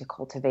I need to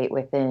cultivate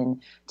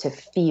within to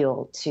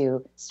feel,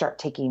 to start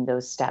taking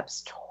those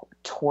steps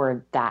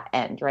toward that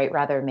end, right?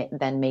 Rather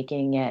than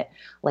making it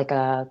like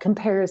a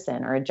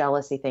comparison or a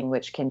jealousy thing,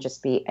 which can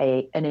just be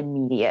an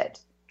immediate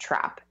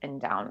trap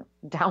and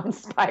down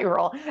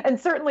spiral, and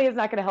certainly is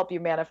not going to help you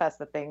manifest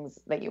the things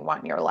that you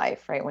want in your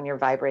life, right? When you're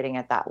vibrating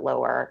at that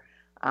lower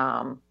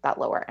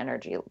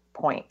energy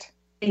point.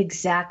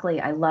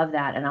 Exactly. I love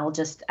that. And I'll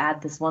just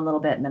add this one little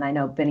bit, and then I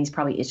know Benny's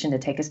probably itching to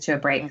take us to a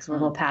break because we're a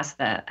little past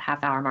the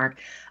half-hour mark.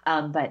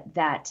 But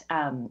that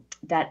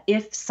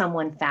if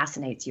someone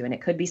fascinates you, and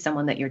it could be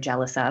someone that you're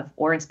jealous of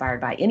or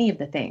inspired by, any of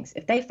the things,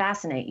 if they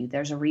fascinate you,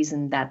 there's a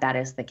reason that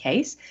is the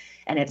case.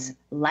 And it's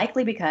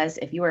likely because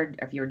if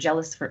you're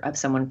jealous of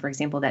someone, for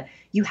example, that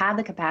you have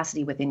the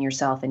capacity within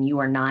yourself and you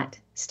are not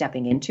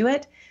stepping into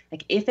it.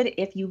 Like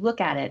if you look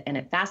at it and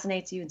it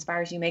fascinates you,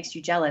 inspires you, makes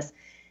you jealous,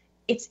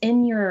 it's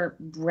in your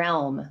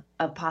realm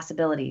of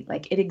possibility.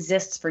 Like it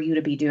exists for you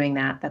to be doing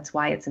that. That's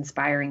why it's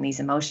inspiring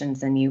these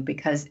emotions in you,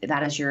 because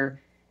that is your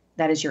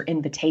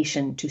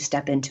invitation to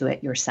step into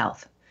it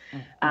yourself.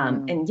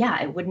 And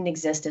it wouldn't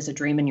exist as a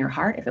dream in your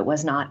heart if it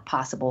was not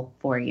possible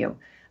for you.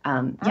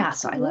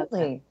 So I love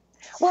that.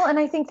 Well, and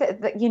I think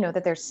that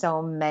that there's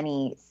so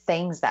many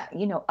things that,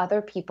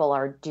 other people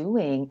are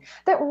doing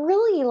that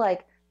really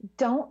like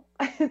don't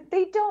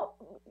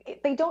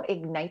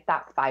ignite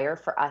that fire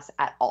for us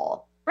at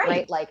all.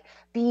 Right? Like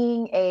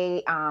being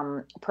a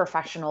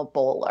professional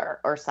bowler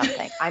or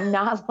something. I'm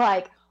not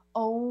like,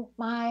 oh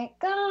my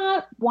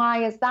God,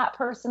 why is that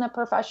person a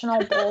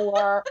professional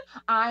bowler?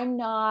 I'm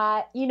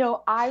not,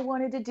 I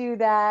wanted to do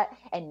that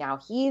and now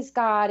he's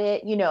got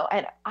it,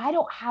 and I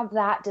don't have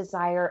that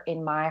desire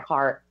in my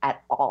heart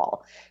at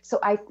all. So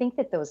I think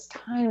that those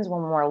times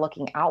when we're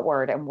looking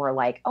outward and we're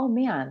like, oh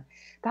man,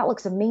 that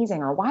looks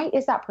amazing, or why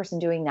is that person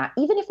doing that?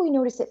 Even if we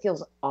notice it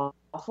feels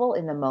awful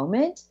in the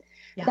moment,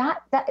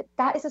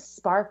 that is a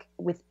spark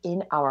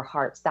within our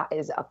hearts. That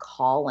is a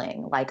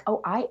calling, like, oh,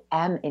 I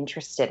am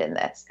interested in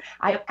this.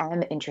 I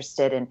am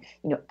interested in,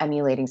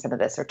 emulating some of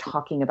this or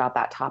talking about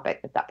that topic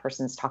that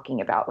person's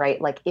talking about,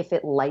 right? Like if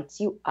it lights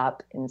you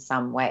up in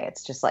some way,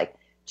 it's just like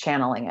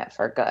channeling it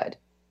for good.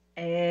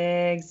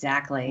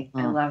 Exactly.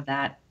 I love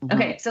that.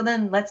 Okay, so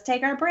then let's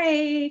take our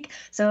break.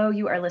 So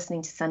you are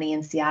listening to Sunny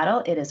in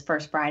Seattle. It is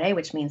First Friday,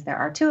 which means there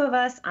are two of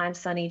us. I'm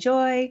Sunny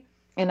Joy.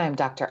 And I'm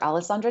Dr.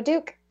 Alysondra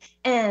Duke.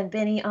 And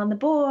Benny on the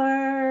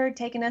board,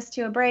 taking us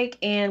to a break,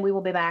 and we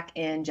will be back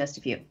in just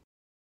a few.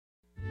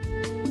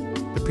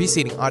 The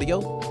preceding audio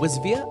was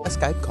via a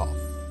Skype call.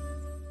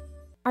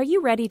 Are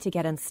you ready to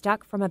get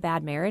unstuck from a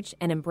bad marriage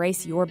and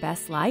embrace your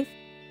best life?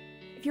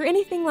 If you're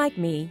anything like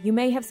me, you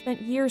may have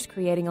spent years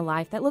creating a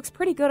life that looks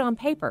pretty good on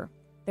paper.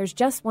 There's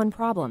just one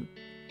problem.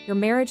 Your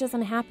marriage is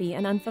unhappy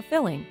and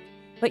unfulfilling,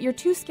 but you're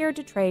too scared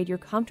to trade your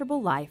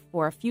comfortable life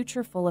for a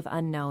future full of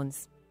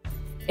unknowns.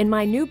 In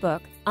my new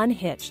book,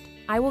 Unhitched,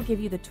 I will give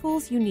you the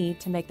tools you need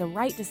to make the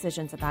right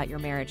decisions about your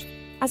marriage,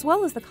 as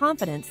well as the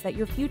confidence that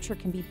your future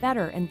can be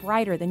better and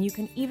brighter than you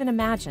can even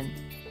imagine.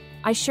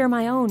 I share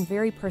my own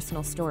very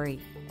personal story,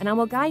 and I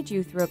will guide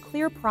you through a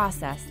clear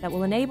process that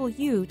will enable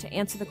you to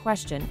answer the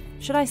question,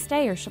 should I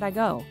stay or should I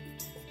go?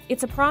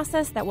 It's a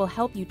process that will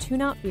help you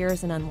tune out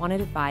fears and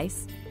unwanted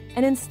advice,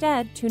 and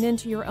instead tune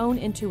into your own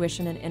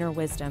intuition and inner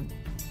wisdom,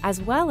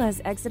 as well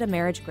as exit a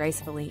marriage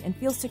gracefully and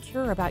feel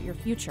secure about your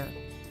future.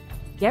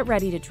 Get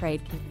ready to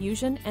trade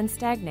confusion and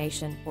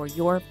stagnation for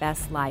your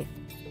best life.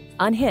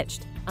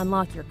 Unhitched,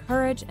 unlock your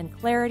courage and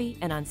clarity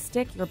and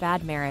unstick your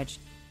bad marriage.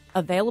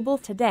 Available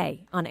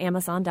today on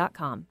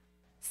Amazon.com.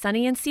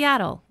 Sunny in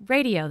Seattle,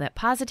 radio that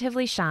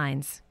positively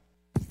shines.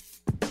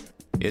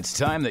 It's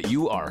time that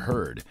you are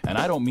heard, and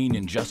I don't mean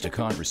in just a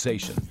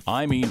conversation.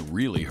 I mean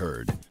really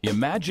heard.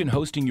 Imagine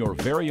hosting your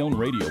very own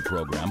radio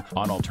program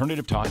on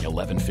Alternative Talk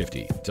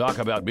 1150. Talk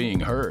about being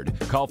heard.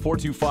 Call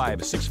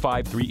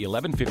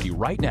 425-653-1150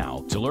 right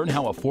now to learn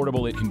how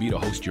affordable it can be to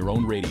host your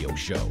own radio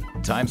show.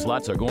 Time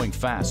slots are going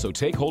fast, so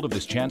take hold of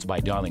this chance by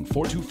dialing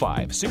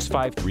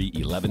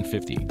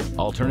 425-653-1150.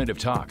 Alternative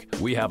Talk,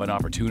 we have an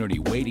opportunity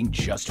waiting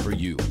just for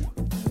you.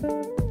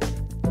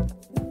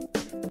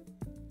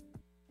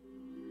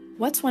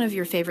 What's one of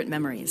your favorite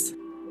memories?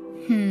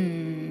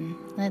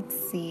 Let's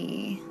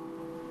see.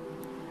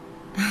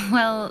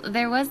 Well,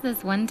 there was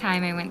this one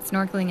time I went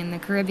snorkeling in the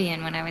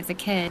Caribbean when I was a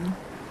kid.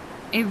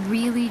 It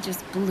really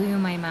just blew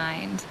my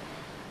mind.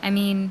 I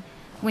mean,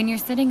 when you're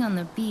sitting on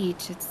the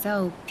beach, it's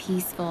so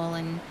peaceful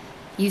and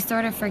you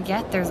sort of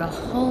forget there's a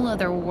whole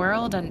other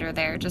world under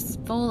there, just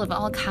full of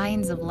all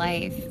kinds of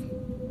life.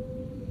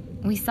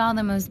 We saw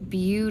the most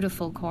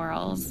beautiful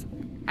corals.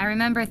 I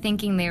remember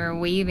thinking they were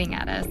waving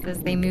at us as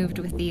they moved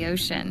with the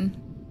ocean.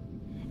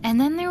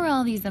 And then there were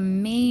all these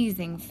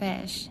amazing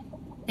fish.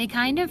 They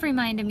kind of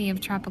reminded me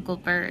of tropical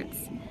birds.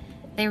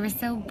 They were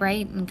so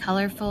bright and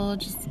colorful,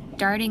 just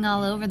darting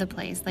all over the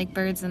place like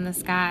birds in the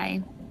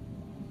sky.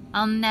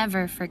 I'll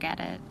never forget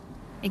it.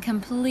 It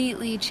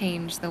completely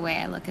changed the way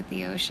I look at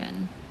the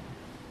ocean.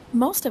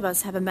 Most of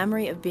us have a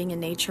memory of being in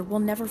nature we'll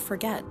never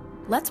forget.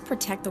 Let's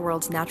protect the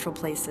world's natural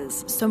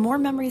places so more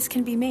memories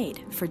can be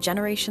made for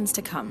generations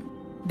to come.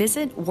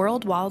 Visit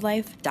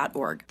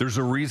worldwildlife.org. There's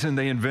a reason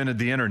they invented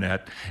the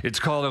internet.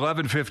 It's called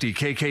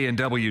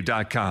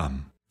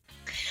 1150kknw.com.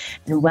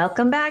 And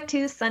welcome back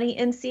to Sunny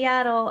in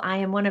Seattle. I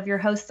am one of your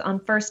hosts on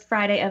first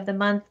Friday of the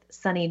month,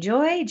 Sunny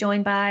Joy,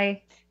 joined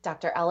by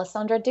Dr.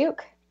 Alysondra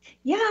Duke.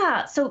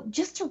 Yeah. So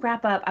just to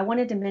wrap up, I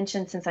wanted to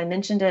mention, since I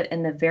mentioned it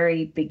in the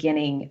very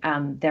beginning,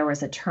 there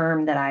was a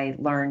term that I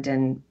learned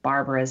in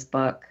Barbara's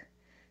book,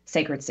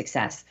 Sacred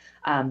Success,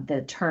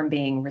 the term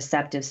being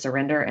receptive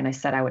surrender. And I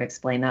said I would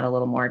explain that a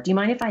little more. Do you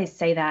mind if I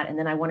say that? And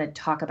then I want to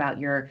talk about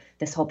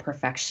this whole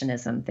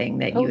perfectionism thing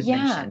that you had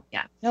mentioned.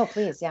 Yeah. No,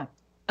 please. Yeah.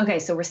 Okay.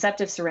 So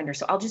receptive surrender.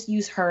 So I'll just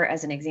use her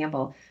as an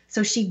example.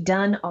 So she'd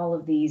done all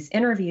of these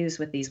interviews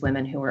with these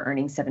women who were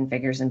earning seven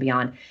figures and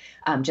beyond,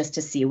 just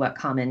to see what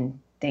common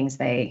things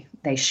they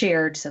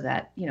shared so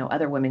that,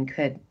 other women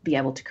could be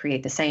able to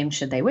create the same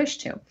should they wish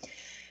to.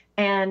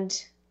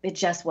 And it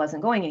just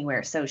wasn't going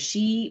anywhere. So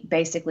she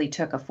basically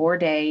took a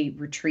 4-day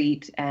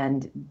retreat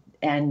and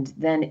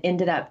then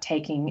ended up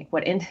taking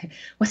what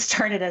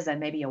started as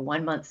maybe a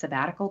 1-month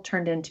sabbatical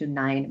turned into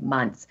 9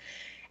 months.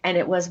 And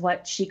it was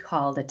what she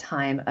called a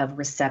time of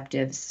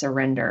receptive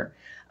surrender.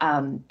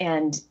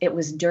 And it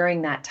was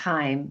during that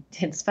time,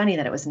 it's funny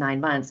that it was 9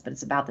 months, but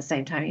it's about the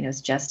same time,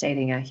 as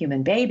gestating a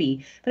human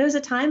baby. But it was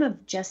a time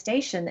of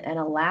gestation and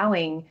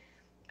allowing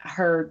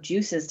her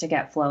juices to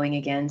get flowing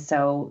again,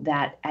 so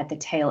that at the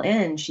tail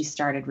end, she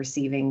started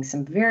receiving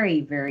some very,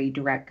 very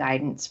direct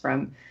guidance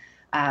from,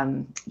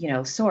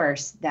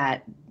 source,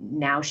 that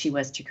now she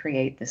was to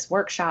create this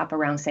workshop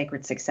around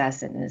sacred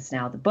success, and it's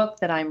now the book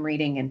that I'm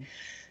reading. And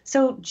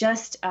so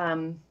just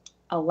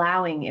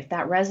allowing, if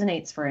that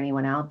resonates for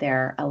anyone out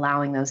there,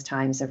 allowing those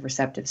times of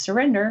receptive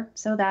surrender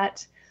so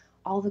that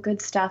all the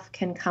good stuff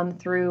can come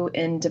through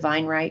in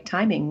divine right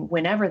timing,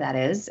 whenever that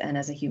is. And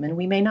as a human,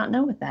 we may not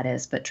know what that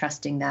is, but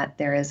trusting that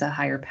there is a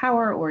higher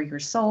power or your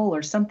soul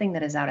or something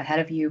that is out ahead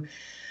of you,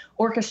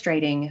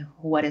 orchestrating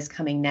what is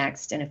coming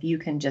next. And if you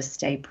can just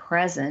stay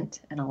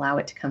present and allow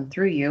it to come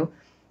through you,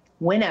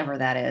 whenever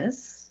that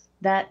is,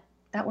 that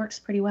works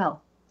pretty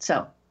well.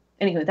 So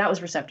anyway, that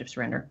was receptive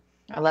surrender.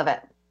 I love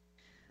it.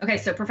 Okay,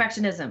 so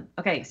perfectionism.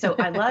 Okay, so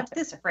I loved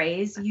this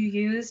phrase you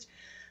used,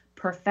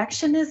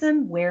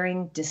 perfectionism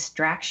wearing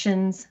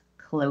distractions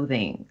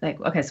clothing.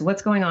 Okay, so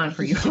what's going on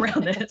for you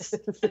around this?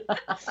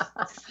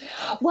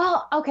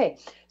 Well, okay.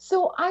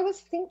 So I was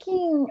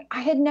thinking,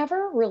 I had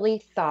never really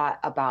thought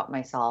about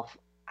myself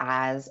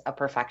as a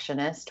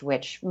perfectionist,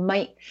 which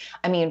might,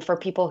 I mean, for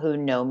people who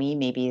know me,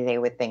 maybe they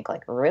would think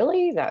like,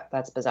 really?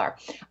 That's bizarre.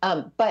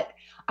 But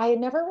I had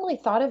never really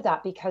thought of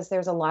that because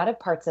there's a lot of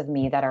parts of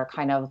me that are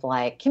kind of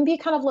like, can be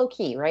kind of low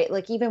key, right?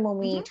 Like even when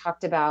we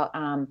talked about,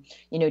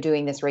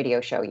 doing this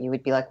radio show, you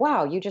would be like,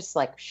 wow, you just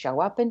like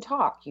show up and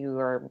talk. You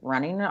are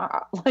running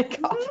like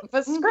off of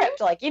a script,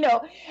 like,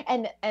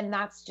 and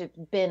that's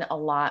just been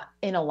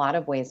in a lot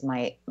of ways,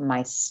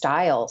 my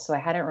style. So I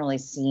hadn't really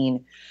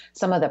seen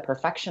some of the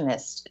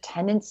perfectionist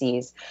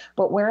tendencies,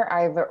 but where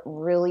I've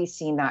really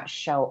seen that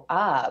show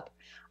up,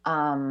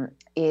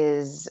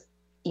 is,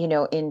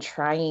 in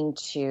trying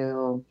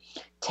to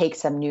take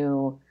some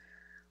new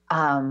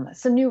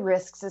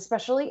risks,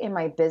 especially in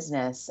my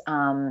business,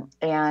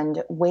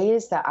 and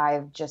ways that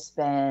I've just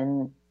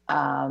been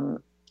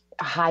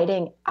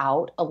hiding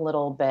out a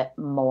little bit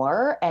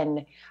more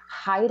and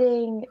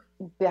hiding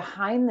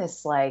behind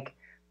this like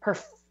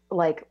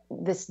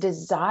this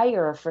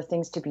desire for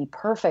things to be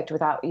perfect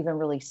without even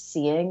really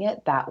seeing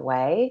it that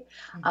way.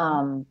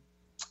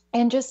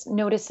 And just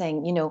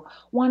noticing,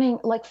 wanting,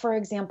 like, for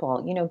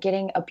example,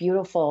 getting a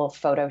beautiful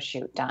photo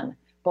shoot done,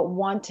 but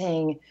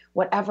wanting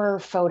whatever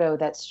photo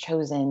that's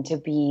chosen to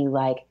be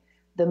like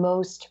the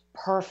most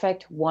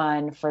perfect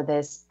one for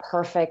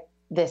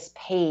this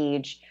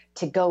page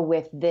to go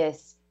with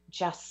this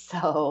just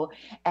so,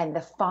 and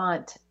the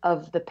font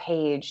of the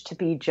page to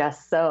be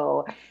just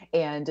so,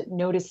 and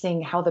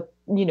noticing how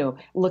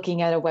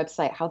looking at a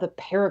website, how the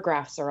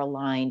paragraphs are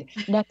aligned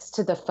next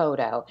to the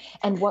photo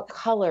and what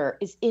color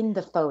is in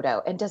the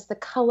photo. And does the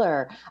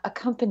color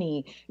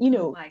accompany,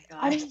 oh my gosh.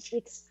 I mean,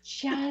 it's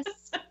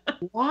just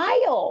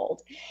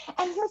wild.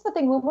 And here's the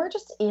thing, when we're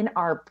just in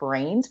our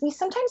brains, we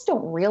sometimes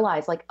don't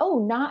realize like, oh,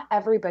 not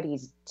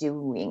everybody's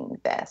doing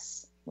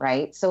this.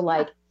 Right. So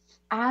like,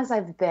 as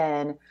I've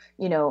been,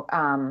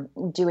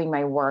 doing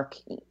my work,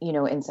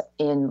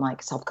 in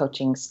like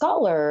self-coaching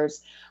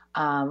scholars,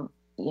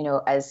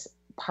 as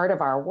part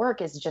of our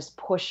work is just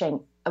pushing,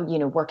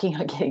 working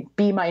on getting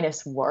B-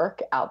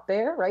 work out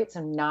there, right?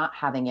 So not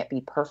having it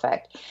be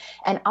perfect.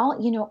 And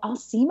I'll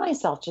see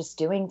myself just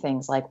doing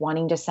things like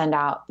wanting to send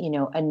out,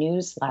 a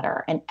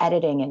newsletter and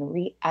editing and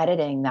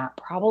re-editing that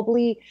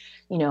probably,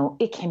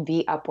 it can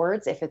be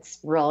upwards if it's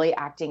really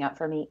acting up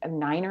for me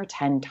 9 or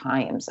 10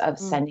 times of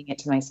sending it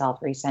to myself,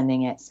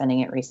 resending it, sending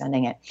it,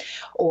 resending it.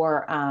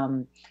 Or,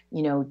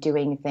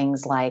 doing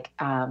things like,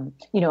 I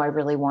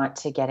really want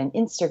to get an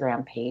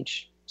Instagram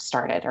page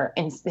started or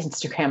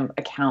Instagram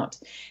account.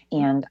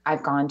 And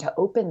I've gone to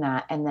open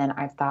that. And then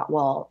I've thought,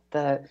 well,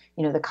 the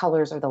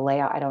colors or the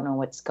layout, I don't know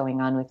what's going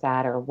on with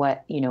that or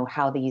what,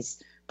 how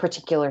these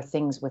particular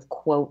things with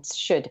quotes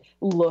should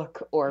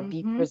look or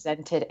be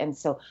presented. And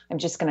so I'm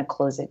just going to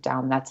close it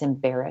down. That's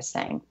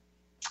embarrassing.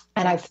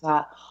 And I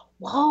thought,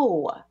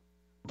 whoa,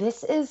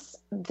 this is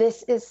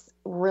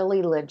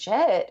really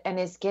legit and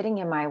is getting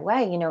in my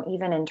way,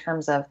 even in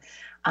terms of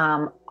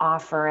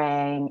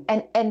offering.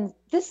 And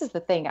this is the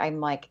thing, I'm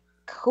like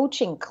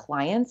coaching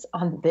clients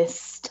on this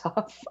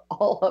stuff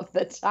all of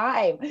the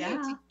time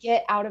to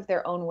get out of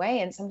their own way.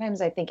 And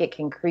sometimes I think it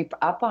can creep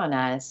up on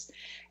us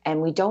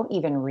and we don't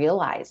even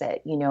realize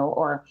it,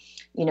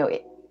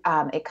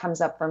 it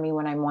comes up for me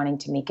when I'm wanting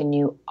to make a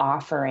new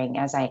offering,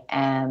 as I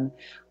am,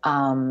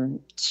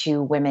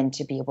 to women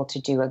to be able to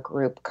do a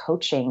group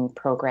coaching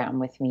program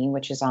with me,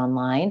 which is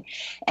online.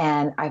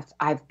 And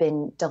I've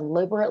been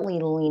deliberately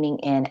leaning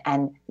in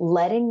and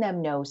letting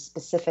them know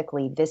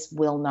specifically, this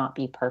will not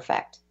be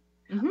perfect.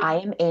 I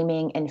am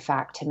aiming, in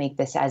fact, to make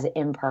this as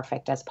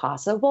imperfect as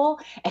possible.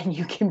 And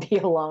you can be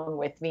along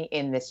with me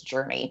in this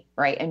journey,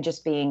 right? And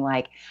just being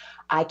like,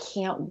 I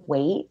can't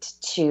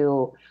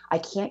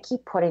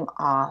keep putting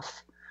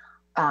off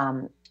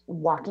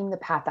walking the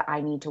path that I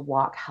need to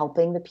walk,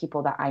 helping the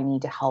people that I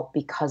need to help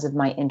because of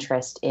my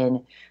interest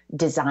in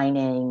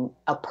designing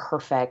a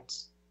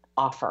perfect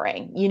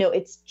offering.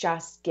 It's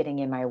just getting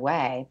in my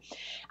way.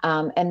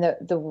 And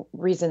the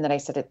reason that I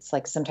said it's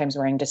like sometimes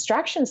wearing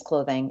distractions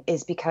clothing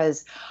is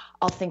because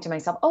I'll think to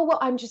myself, oh, well,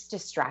 I'm just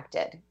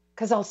distracted.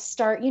 Because I'll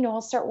start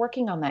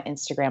working on that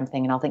Instagram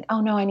thing and I'll think,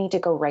 oh no, I need to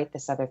go write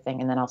this other thing.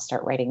 And then I'll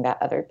start writing that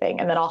other thing.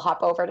 And then I'll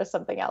hop over to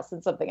something else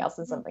and something else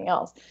and something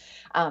else.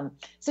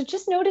 So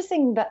just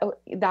noticing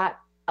that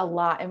a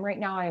lot. And right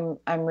now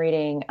I'm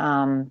reading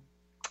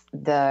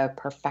The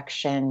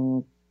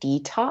Perfection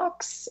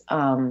Detox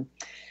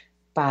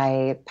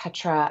by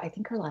Petra. I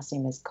think her last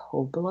name is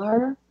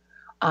Kobler.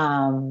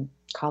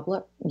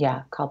 Cobbler.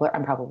 Yeah, Cobbler.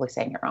 I'm probably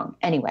saying it wrong.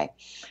 Anyway,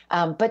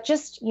 but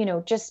just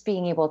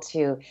being able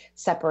to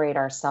separate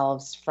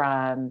ourselves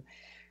from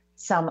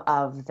some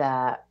of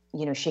the,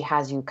 she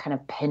has you kind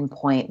of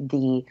pinpoint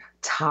the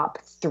top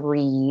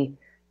 3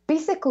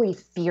 basically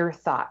fear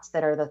thoughts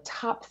that are the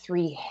top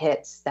 3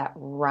 hits that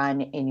run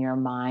in your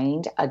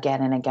mind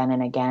again and again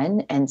and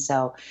again. And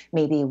so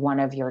maybe one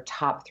of your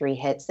top 3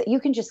 hits that you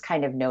can just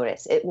kind of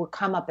notice, it will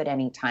come up at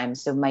any time.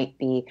 So might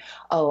be,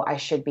 oh, I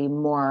should be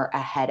more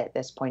ahead at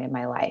this point in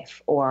my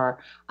life, or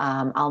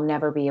I'll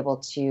never be able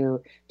to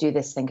do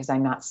this thing because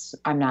I'm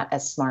not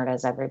as smart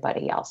as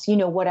everybody else.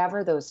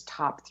 Whatever those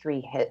top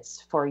 3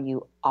 hits for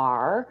you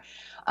are,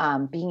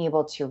 being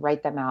able to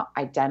write them out,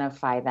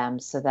 identify them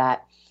so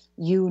that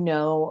you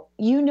know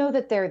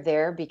that they're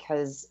there,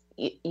 because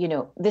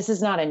this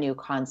is not a new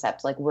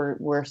concept. Like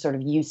we're sort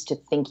of used to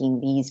thinking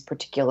these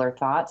particular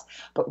thoughts,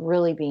 but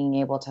really being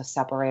able to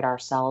separate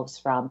ourselves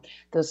from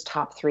those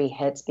top 3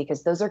 hits,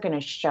 because those are going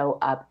to show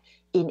up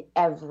in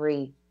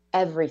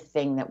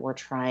everything that we're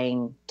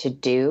trying to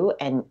do.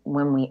 And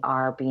when we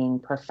are being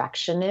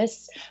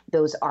perfectionists,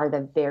 those are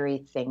the very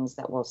things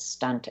that will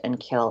stunt and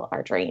kill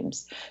our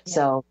dreams. Yeah.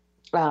 So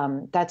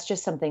that's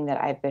just something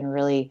that I've been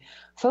really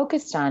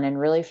focused on, and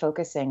really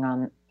focusing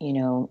on,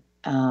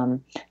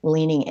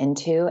 leaning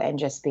into, and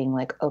just being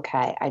like,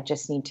 okay, I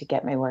just need to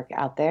get my work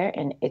out there.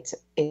 And it's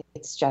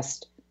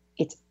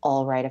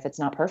all right if it's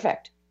not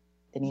perfect.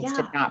 It needs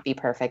to not be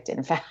perfect,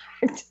 in fact.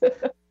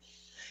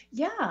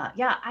 Yeah.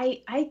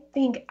 I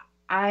think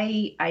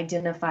I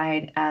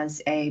identified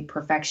as a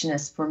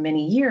perfectionist for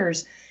many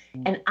years,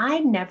 and I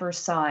never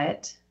saw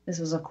it. This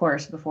was, of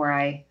course, before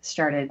I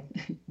started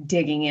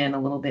digging in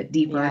a little bit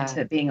deeper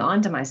to being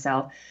onto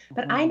myself.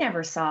 But I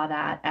never saw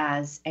that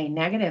as a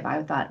negative.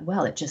 I thought,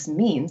 well, it just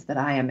means that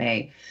I am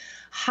a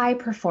high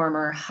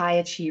performer, high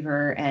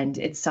achiever, and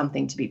it's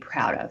something to be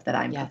proud of, that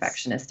I'm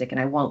perfectionistic, and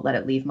I won't let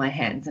it leave my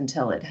hands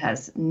until it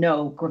has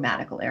no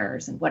grammatical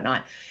errors and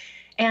whatnot.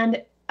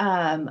 And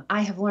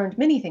I have learned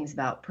many things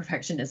about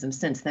perfectionism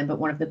since then, but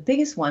one of the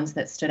biggest ones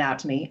that stood out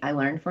to me, I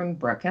learned from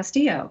Brooke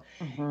Castillo.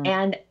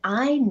 And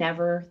I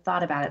never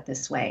thought about it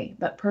this way,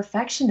 but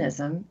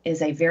perfectionism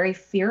is a very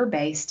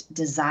fear-based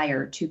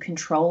desire to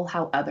control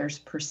how others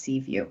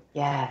perceive you.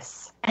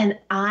 Yes. And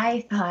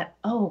I thought,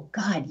 oh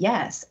God,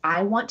 yes,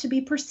 I want to be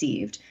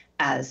perceived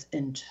as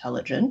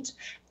intelligent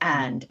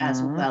and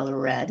as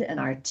well-read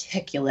and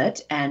articulate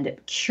and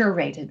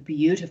curated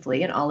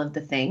beautifully and all of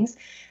the things.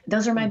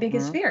 Those are my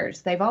biggest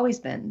fears. They've always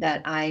been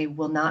that I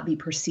will not be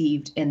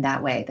perceived in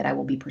that way, that I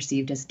will be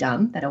perceived as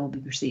dumb, that I will be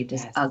perceived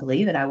as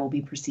ugly, that I will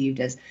be perceived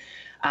as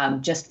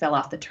just fell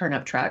off the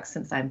turnip truck,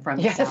 since I'm from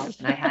the South,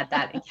 and I had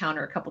that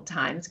encounter a couple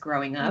times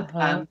growing up.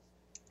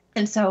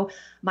 And so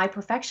my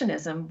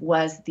perfectionism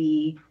was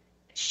the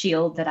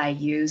shield that I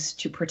use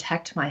to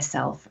protect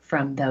myself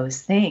from those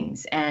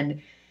things.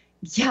 And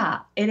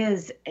yeah, it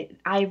is.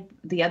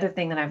 The other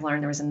thing that I've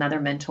learned, there was another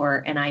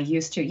mentor, and I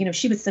used to,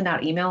 she would send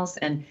out emails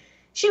and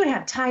she would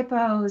have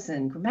typos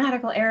and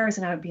grammatical errors.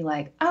 And I would be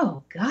like,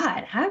 oh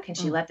God, how can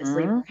she let this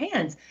leave her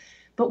hands?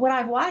 But what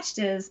I've watched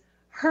is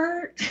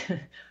her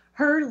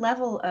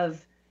level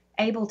of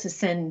able to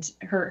send,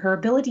 her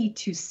ability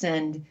to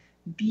send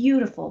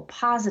beautiful,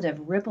 positive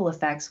ripple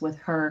effects with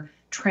her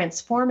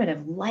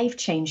transformative,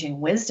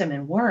 life-changing wisdom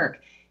and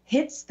work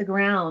hits the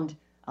ground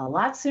a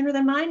lot sooner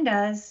than mine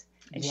does.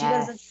 And she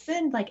doesn't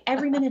spend, like,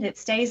 every minute it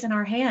stays in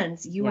our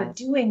hands. You are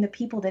doing the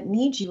people that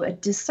need you a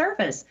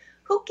disservice.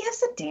 Who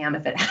gives a damn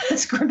if it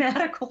has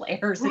grammatical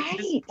errors at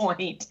this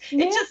point?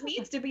 It just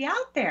needs to be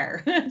out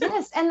there.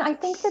 Yes. And I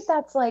think that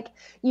that's like,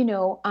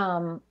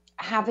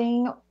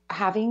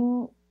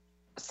 having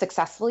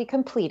successfully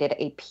completed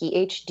a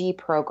PhD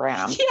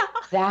program,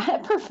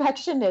 that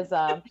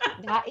perfectionism,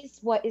 that is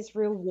what is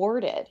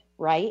rewarded,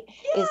 right?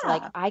 Is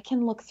like, I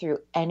can look through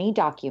any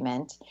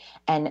document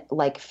and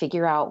like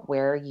figure out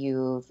where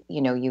you've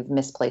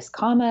misplaced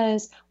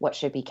commas, what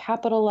should be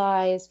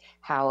capitalized,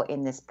 how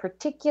in this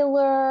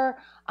particular,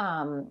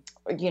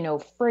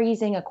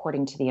 phrasing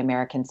according to the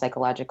American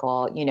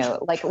psychological,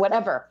 like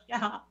whatever.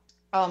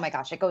 Oh my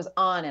gosh, it goes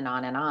on and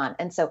on and on.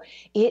 And so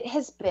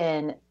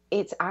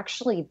it's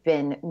actually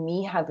been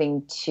me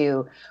having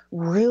to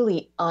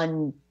really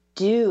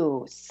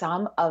undo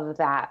some of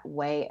that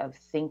way of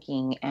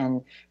thinking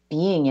and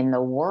being in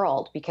the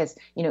world, because,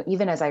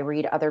 even as I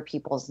read other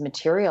people's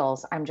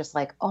materials, I'm just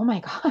like, oh my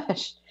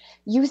gosh,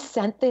 you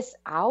sent this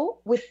out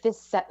with this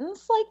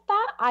sentence like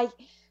that? I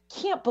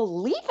can't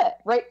believe it,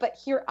 right? But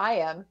here I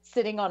am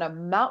sitting on a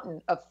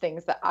mountain of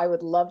things that I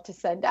would love to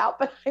send out,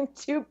 but I'm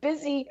too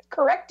busy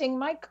correcting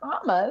my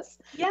commas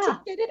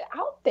to get it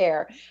out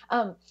there.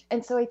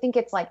 And so I think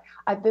it's like,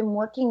 I've been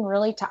working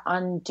really to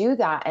undo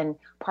that. And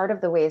part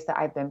of the ways that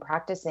I've been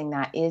practicing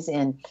that is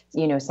in,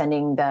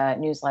 sending the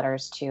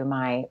newsletters to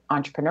my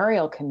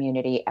entrepreneurial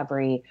community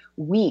every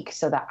week,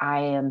 so that I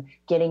am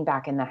getting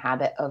back in the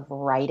habit of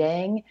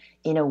writing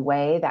in a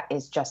way that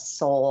is just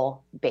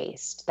soul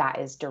based, that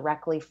is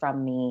directly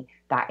from me,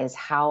 that is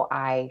how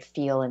I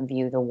feel and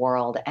view the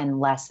world, and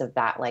less of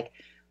that like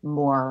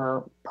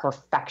more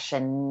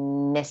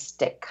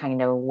perfectionistic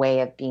kind of way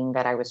of being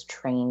that I was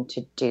trained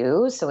to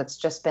do. So it's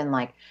just been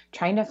like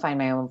trying to find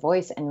my own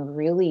voice and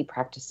really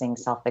practicing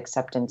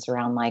self-acceptance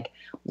around like,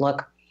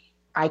 look,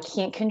 I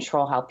can't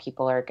control how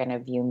people are going to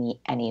view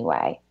me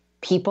anyway.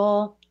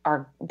 People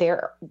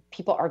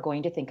people are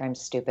going to think I'm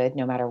stupid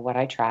no matter what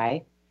I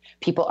try.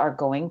 People are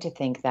going to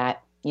think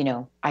that,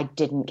 I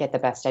didn't get the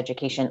best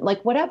education,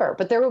 like whatever,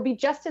 but there will be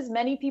just as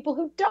many people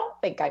who don't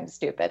think I'm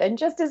stupid and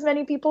just as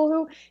many people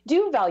who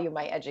do value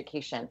my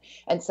education.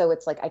 And so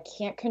it's like, I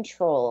can't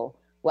control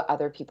what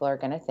other people are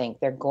going to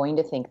think. They're going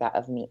to think that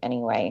of me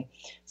anyway.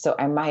 So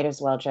I might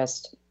as well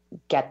just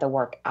get the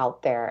work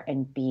out there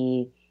and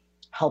be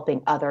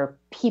helping other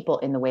people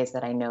in the ways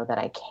that I know that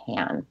I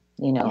can,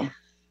 Yeah.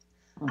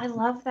 I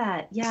love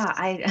that. Yeah,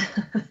 I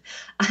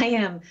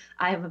am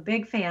a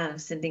big fan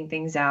of sending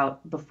things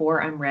out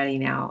before I'm ready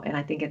now, and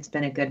I think it's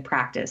been a good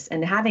practice.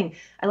 And I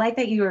like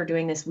that you are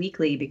doing this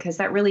weekly, because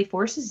that really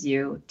forces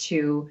you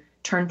to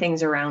turn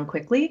things around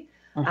quickly.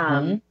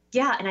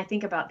 Yeah, and I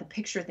think about the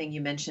picture thing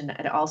you mentioned.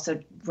 It also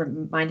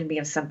reminded me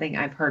of something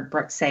I've heard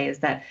Brooke say, is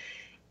that,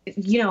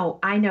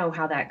 I know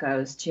how that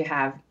goes, to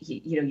have,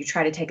 you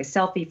try to take a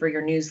selfie for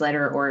your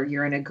newsletter, or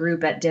you're in a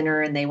group at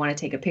dinner and they want to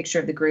take a picture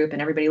of the group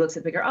and everybody looks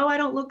at the picture. Oh, I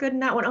don't look good in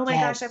that one. Oh my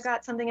gosh, I've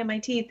got something in my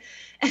teeth.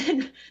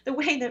 And the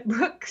way that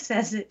Brooke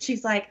says it,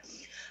 she's like,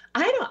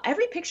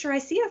 every picture I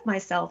see of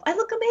myself, I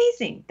look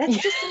amazing. That's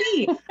just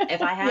me.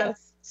 If I have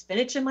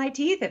spinach in my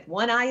teeth, if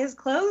one eye is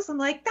closed, I'm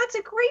like, that's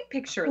a great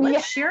picture.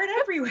 Let's share it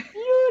everywhere.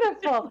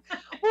 Beautiful.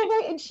 Well,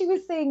 right. And she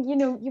was saying,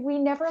 we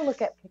never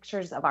look at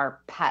pictures of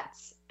our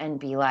pets and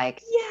be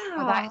like,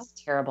 oh, that is a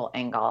terrible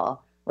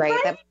angle, right?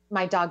 That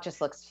my dog just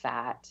looks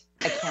fat.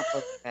 I can't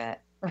believe it,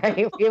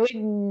 right? We would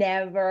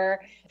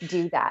never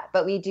do that,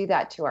 but we do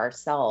that to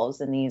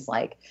ourselves in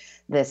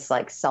this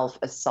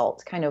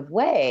self-assault kind of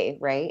way,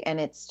 right?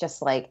 And it's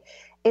just like,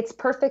 it's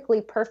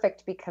perfectly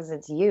perfect because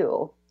it's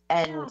you.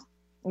 And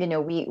we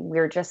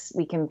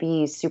can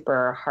be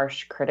super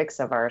harsh critics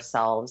of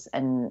ourselves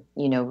and,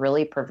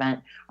 really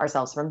prevent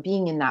ourselves from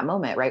being in that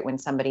moment, right? When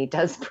somebody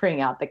does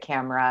bring out the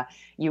camera,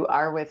 you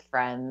are with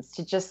friends,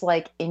 to just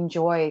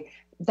enjoy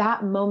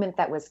that moment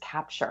that was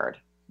captured,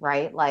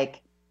 right?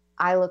 Like,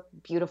 I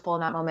looked beautiful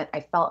in that moment.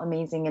 I felt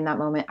amazing in that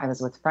moment. I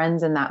was with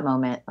friends in that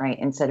moment, right?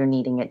 Instead of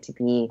needing it to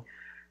be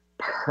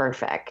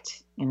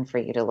perfect and for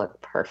you to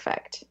look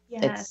perfect.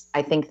 Yes.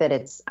 I think that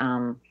it's,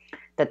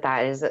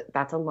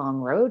 that's a long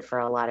road for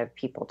a lot of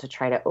people to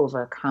try to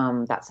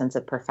overcome that sense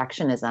of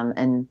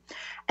perfectionism.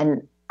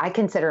 And I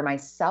consider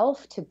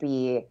myself to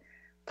be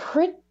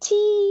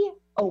pretty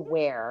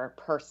aware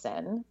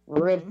person,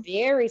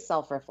 very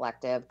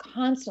self-reflective,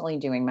 constantly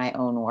doing my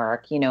own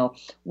work,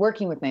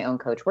 working with my own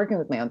coach, working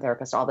with my own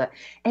therapist, all that.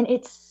 And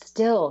it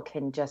still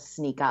can just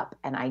sneak up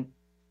and I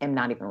am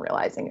not even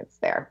realizing it's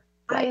there.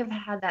 I have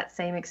had that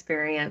same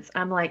experience.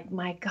 I'm like,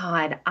 my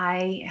God,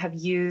 I have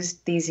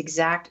used these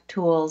exact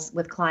tools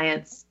with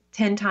clients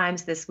 10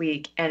 times this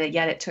week. And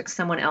yet it took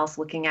someone else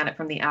looking at it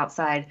from the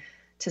outside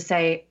to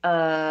say,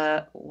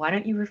 why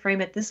don't you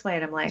reframe it this way?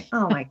 And I'm like,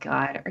 oh my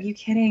God, are you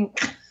kidding?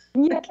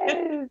 Yes.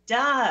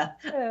 Duh.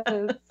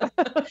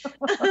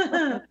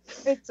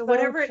 Yes. So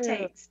whatever it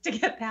takes to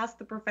get past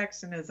the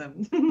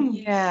perfectionism.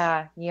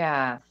 Yeah.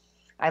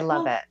 I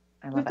love it.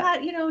 We've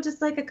got, just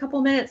like a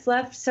couple minutes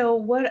left. So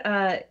what,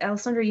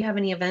 Alysondra, you have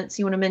any events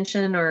you want to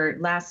mention, or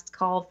last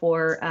call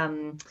for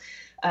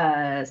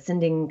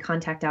sending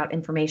contact out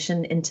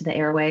information into the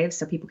airwaves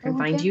so people can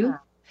find you?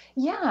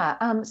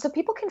 Yeah. So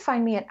people can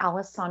find me at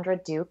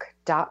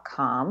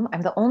alysondraduke.com.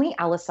 I'm the only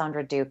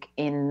Alysondra Duke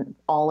in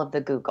all of the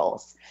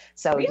Googles.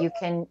 So really? you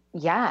can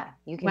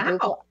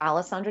Google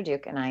Alysondra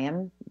Duke and I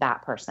am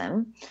that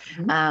person.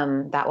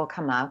 That will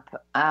come up.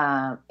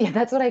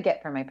 That's what I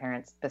get for my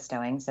parents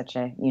bestowing such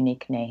a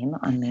unique name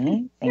on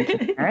me. Thank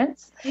you,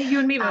 parents. You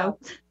and me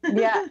both.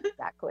 Yeah,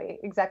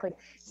 exactly.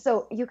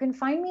 So you can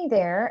find me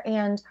there.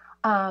 And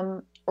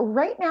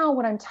right now,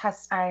 what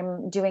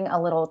I'm doing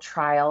a little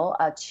trial,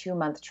 a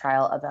 2-month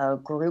trial of a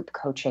group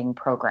coaching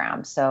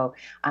program. So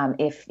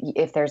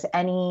if there's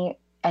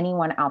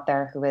anyone out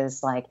there who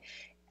is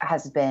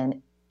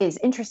is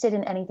interested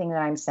in anything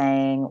that I'm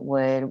saying,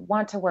 would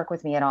want to work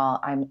with me at all,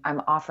 I'm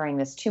offering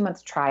this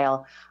 2-month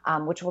trial,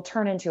 which will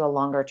turn into a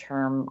longer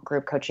term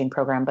group coaching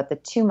program. But the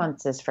 2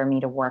 months is for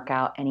me to work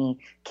out any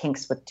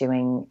kinks with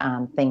doing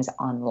things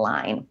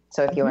online.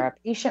 So if you're a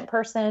patient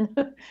person,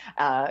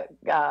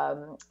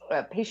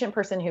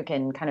 who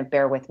can kind of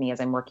bear with me as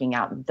I'm working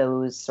out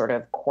those sort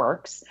of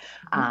quirks,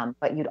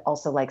 but you'd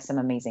also like some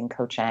amazing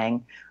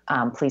coaching,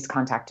 please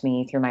contact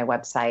me through my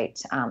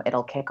website.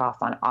 It'll kick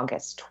off on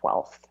August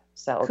 12th.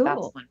 So cool.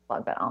 That's one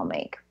plug that I'll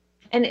make.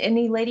 And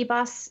any Lady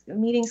Boss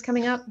meetings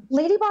coming up?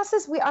 Lady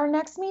Bosses, our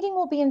next meeting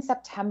will be in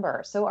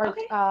September. So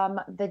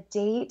the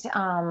date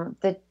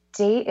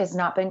has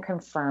not been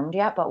confirmed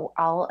yet, but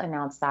I'll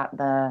announce that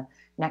the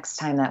next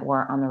time that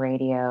we're on the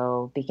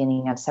radio,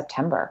 beginning of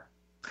September.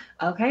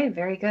 Okay,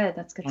 very good.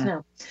 That's good to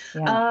know.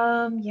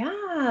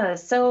 Yeah.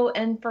 So,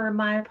 and for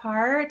my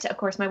part, of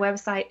course, my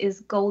website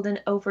is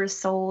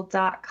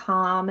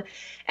goldenoversoul.com.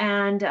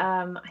 And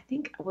I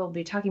think we'll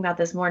be talking about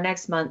this more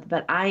next month,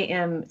 but I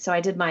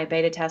did my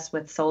beta test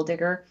with Soul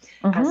Digger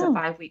as a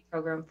 5-week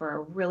program for a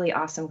really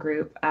awesome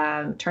group.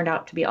 Turned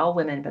out to be all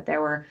women, but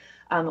there were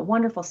a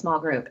wonderful small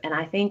group. And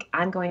I think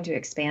I'm going to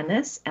expand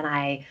this, and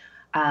I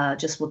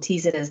just will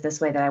tease it as this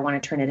way, that I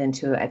want to turn it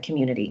into a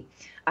community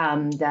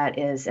that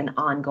is an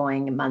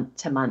ongoing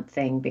month-to-month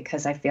thing,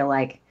 because I feel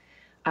like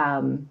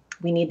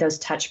we need those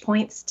touch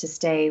points to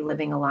stay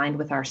living aligned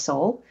with our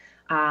soul.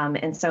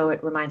 And so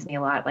it reminds me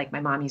a lot, like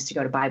my mom used to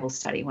go to Bible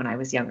study when I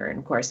was younger. And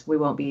of course, we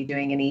won't be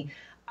doing any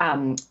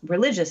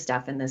religious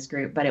stuff in this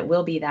group, but it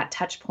will be that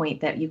touch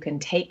point that you can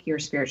take your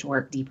spiritual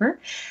work deeper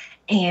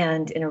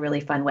and in a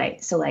really fun way.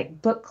 So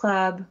like book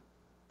club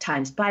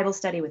times Bible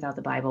study without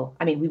the Bible.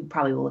 I mean, we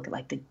probably will look at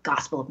like the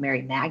Gospel of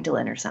Mary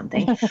Magdalene or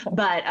something,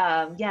 but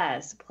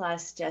yes,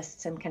 plus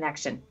just some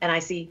connection. And I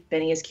see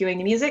Benny is cueing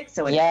the music,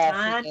 so it's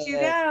time to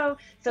go.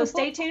 So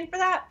stay tuned for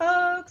that,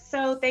 folks.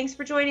 So thanks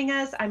for joining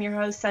us. I'm your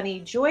host, Sunny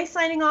Joy,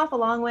 signing off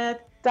along with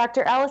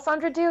Dr.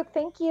 Alysondra Duke.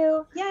 Thank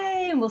you.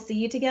 Yay. And we'll see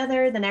you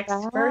together the next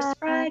first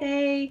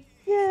Friday.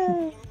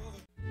 Yay.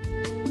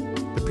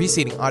 The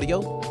preceding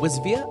audio was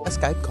via a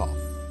Skype call.